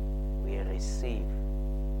 we received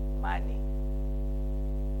money.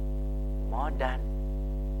 More than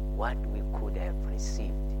what we could have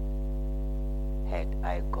received had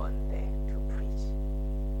I gone there to preach.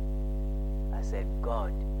 I said,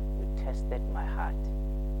 God, you tested my heart.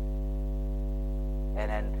 And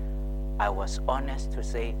then I was honest to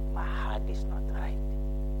say, my heart is not right.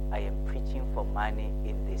 I am preaching for money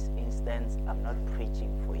in this instance. I'm not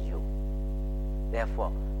preaching for you.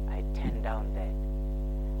 Therefore, I turned down that.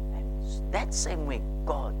 And that same week,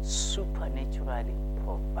 God supernaturally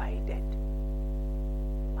provided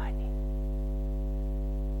money.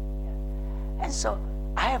 Yeah. And so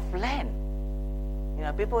I have learned.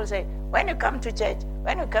 People say, when you come to church,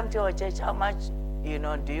 when you come to our church, how much,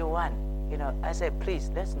 do you want? I say, please,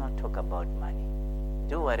 let's not talk about money.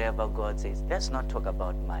 Do whatever God says. Let's not talk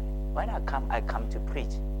about money. When I come to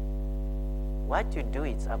preach. What you do,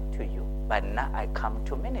 it's up to you. But now I come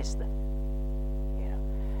to minister.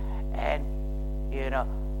 And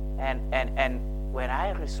when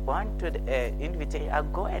I respond to the invitation, I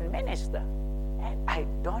go and minister. And I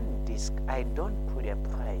don't put a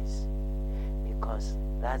price because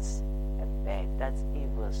that's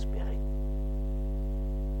evil spirit.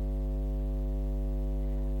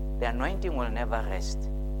 The anointing will never rest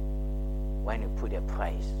when you put a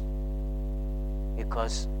price.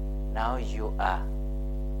 Because now you are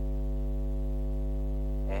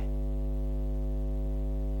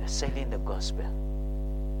you're selling the gospel.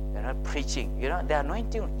 You're not preaching. The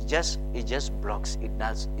anointing it just blocks. It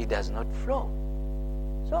does not flow.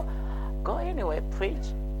 So go anyway,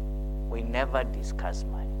 preach. We never discuss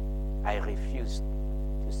money. I refuse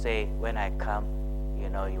to say when I come,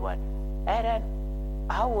 you want. And then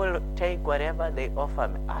I will take whatever they offer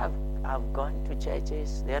me. I've gone to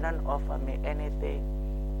churches. They don't offer me anything.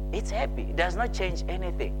 It's happy. It does not change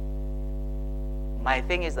anything. My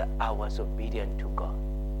thing is that I was obedient to God.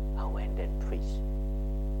 I went and preached.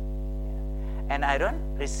 Yeah. And I don't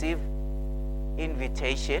receive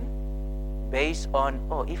invitation based on,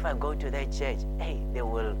 if I go to that church, they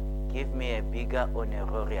will give me a bigger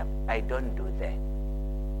honorarium. I don't do that.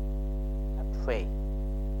 I pray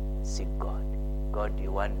and seek God. God,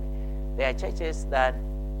 you want me? There are churches that,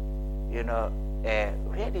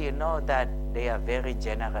 really that they are very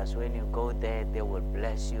generous. When you go there, they will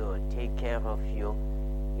bless you or take care of you,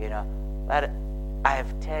 But I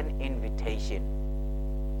have turned invitation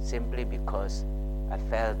simply because I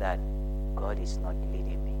felt that God is not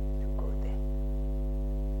leading me to go there.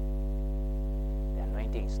 The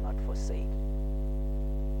anointing is not for sale.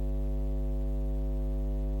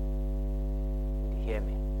 Did you hear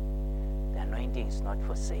me? The anointing is not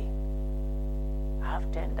for sale. I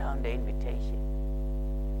have turned down the invitation.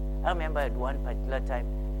 I remember at one particular time,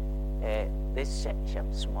 this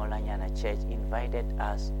Smolanyana church invited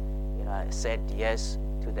us. I said yes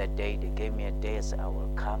to the day. They gave me a day. I said, I will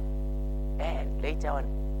come. And later on,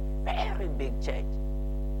 very big church,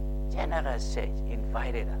 generous church,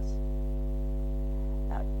 invited us.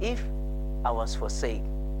 Now, if I was for sake,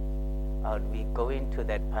 I would be going to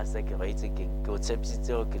that pastor,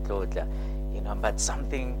 but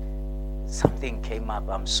something came up.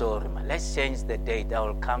 I'm sorry, man. Let's change the date. I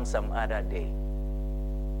will come some other day.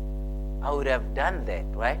 I would have done that,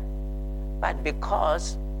 right? But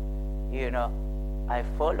because, I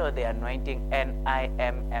follow the anointing and I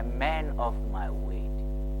am a man of my word.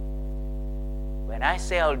 When I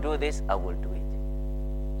say I'll do this, I will do it.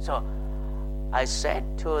 So I said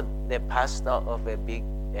to the pastor of a big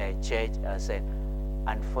church, I said,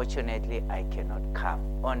 unfortunately, I cannot come.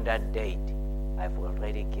 On that date, I've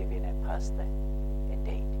already given a pastor a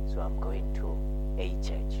date. So I'm going to a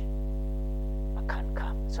church. I can't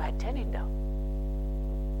come. So I turn it down.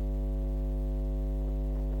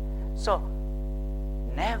 So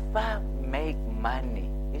never make money.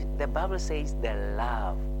 The Bible says the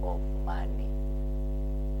love of money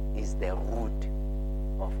is the root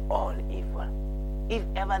of all evil. If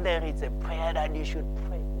ever there is a prayer that you should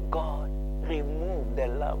pray, God, remove the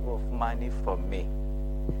love of money from me.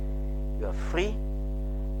 You are free,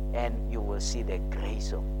 and you will see the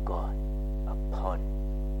grace of God upon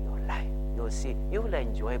your life. You will see, you will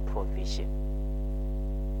enjoy provision.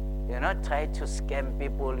 You will not try to scam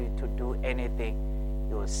people to do anything.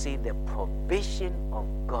 You will see the provision of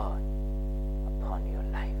God upon your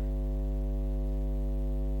life.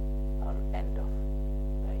 I'll end off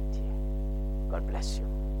right here. God bless you.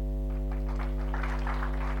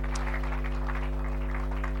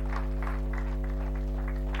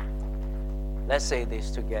 Let's say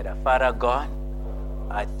this together. Father God,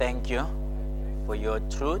 I thank you for your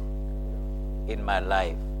truth in my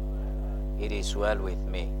life. It is well with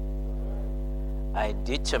me. I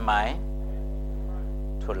determine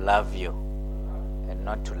to love you and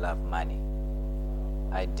not to love money.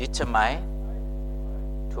 I determine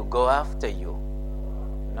to go after you,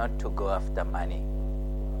 not to go after money.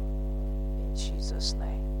 In Jesus'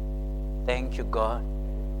 name. Thank you, God,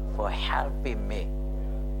 for helping me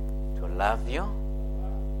to love you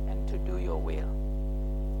and to do your will.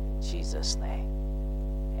 In Jesus' name,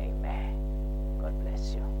 amen. God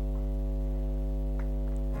bless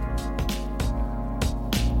you.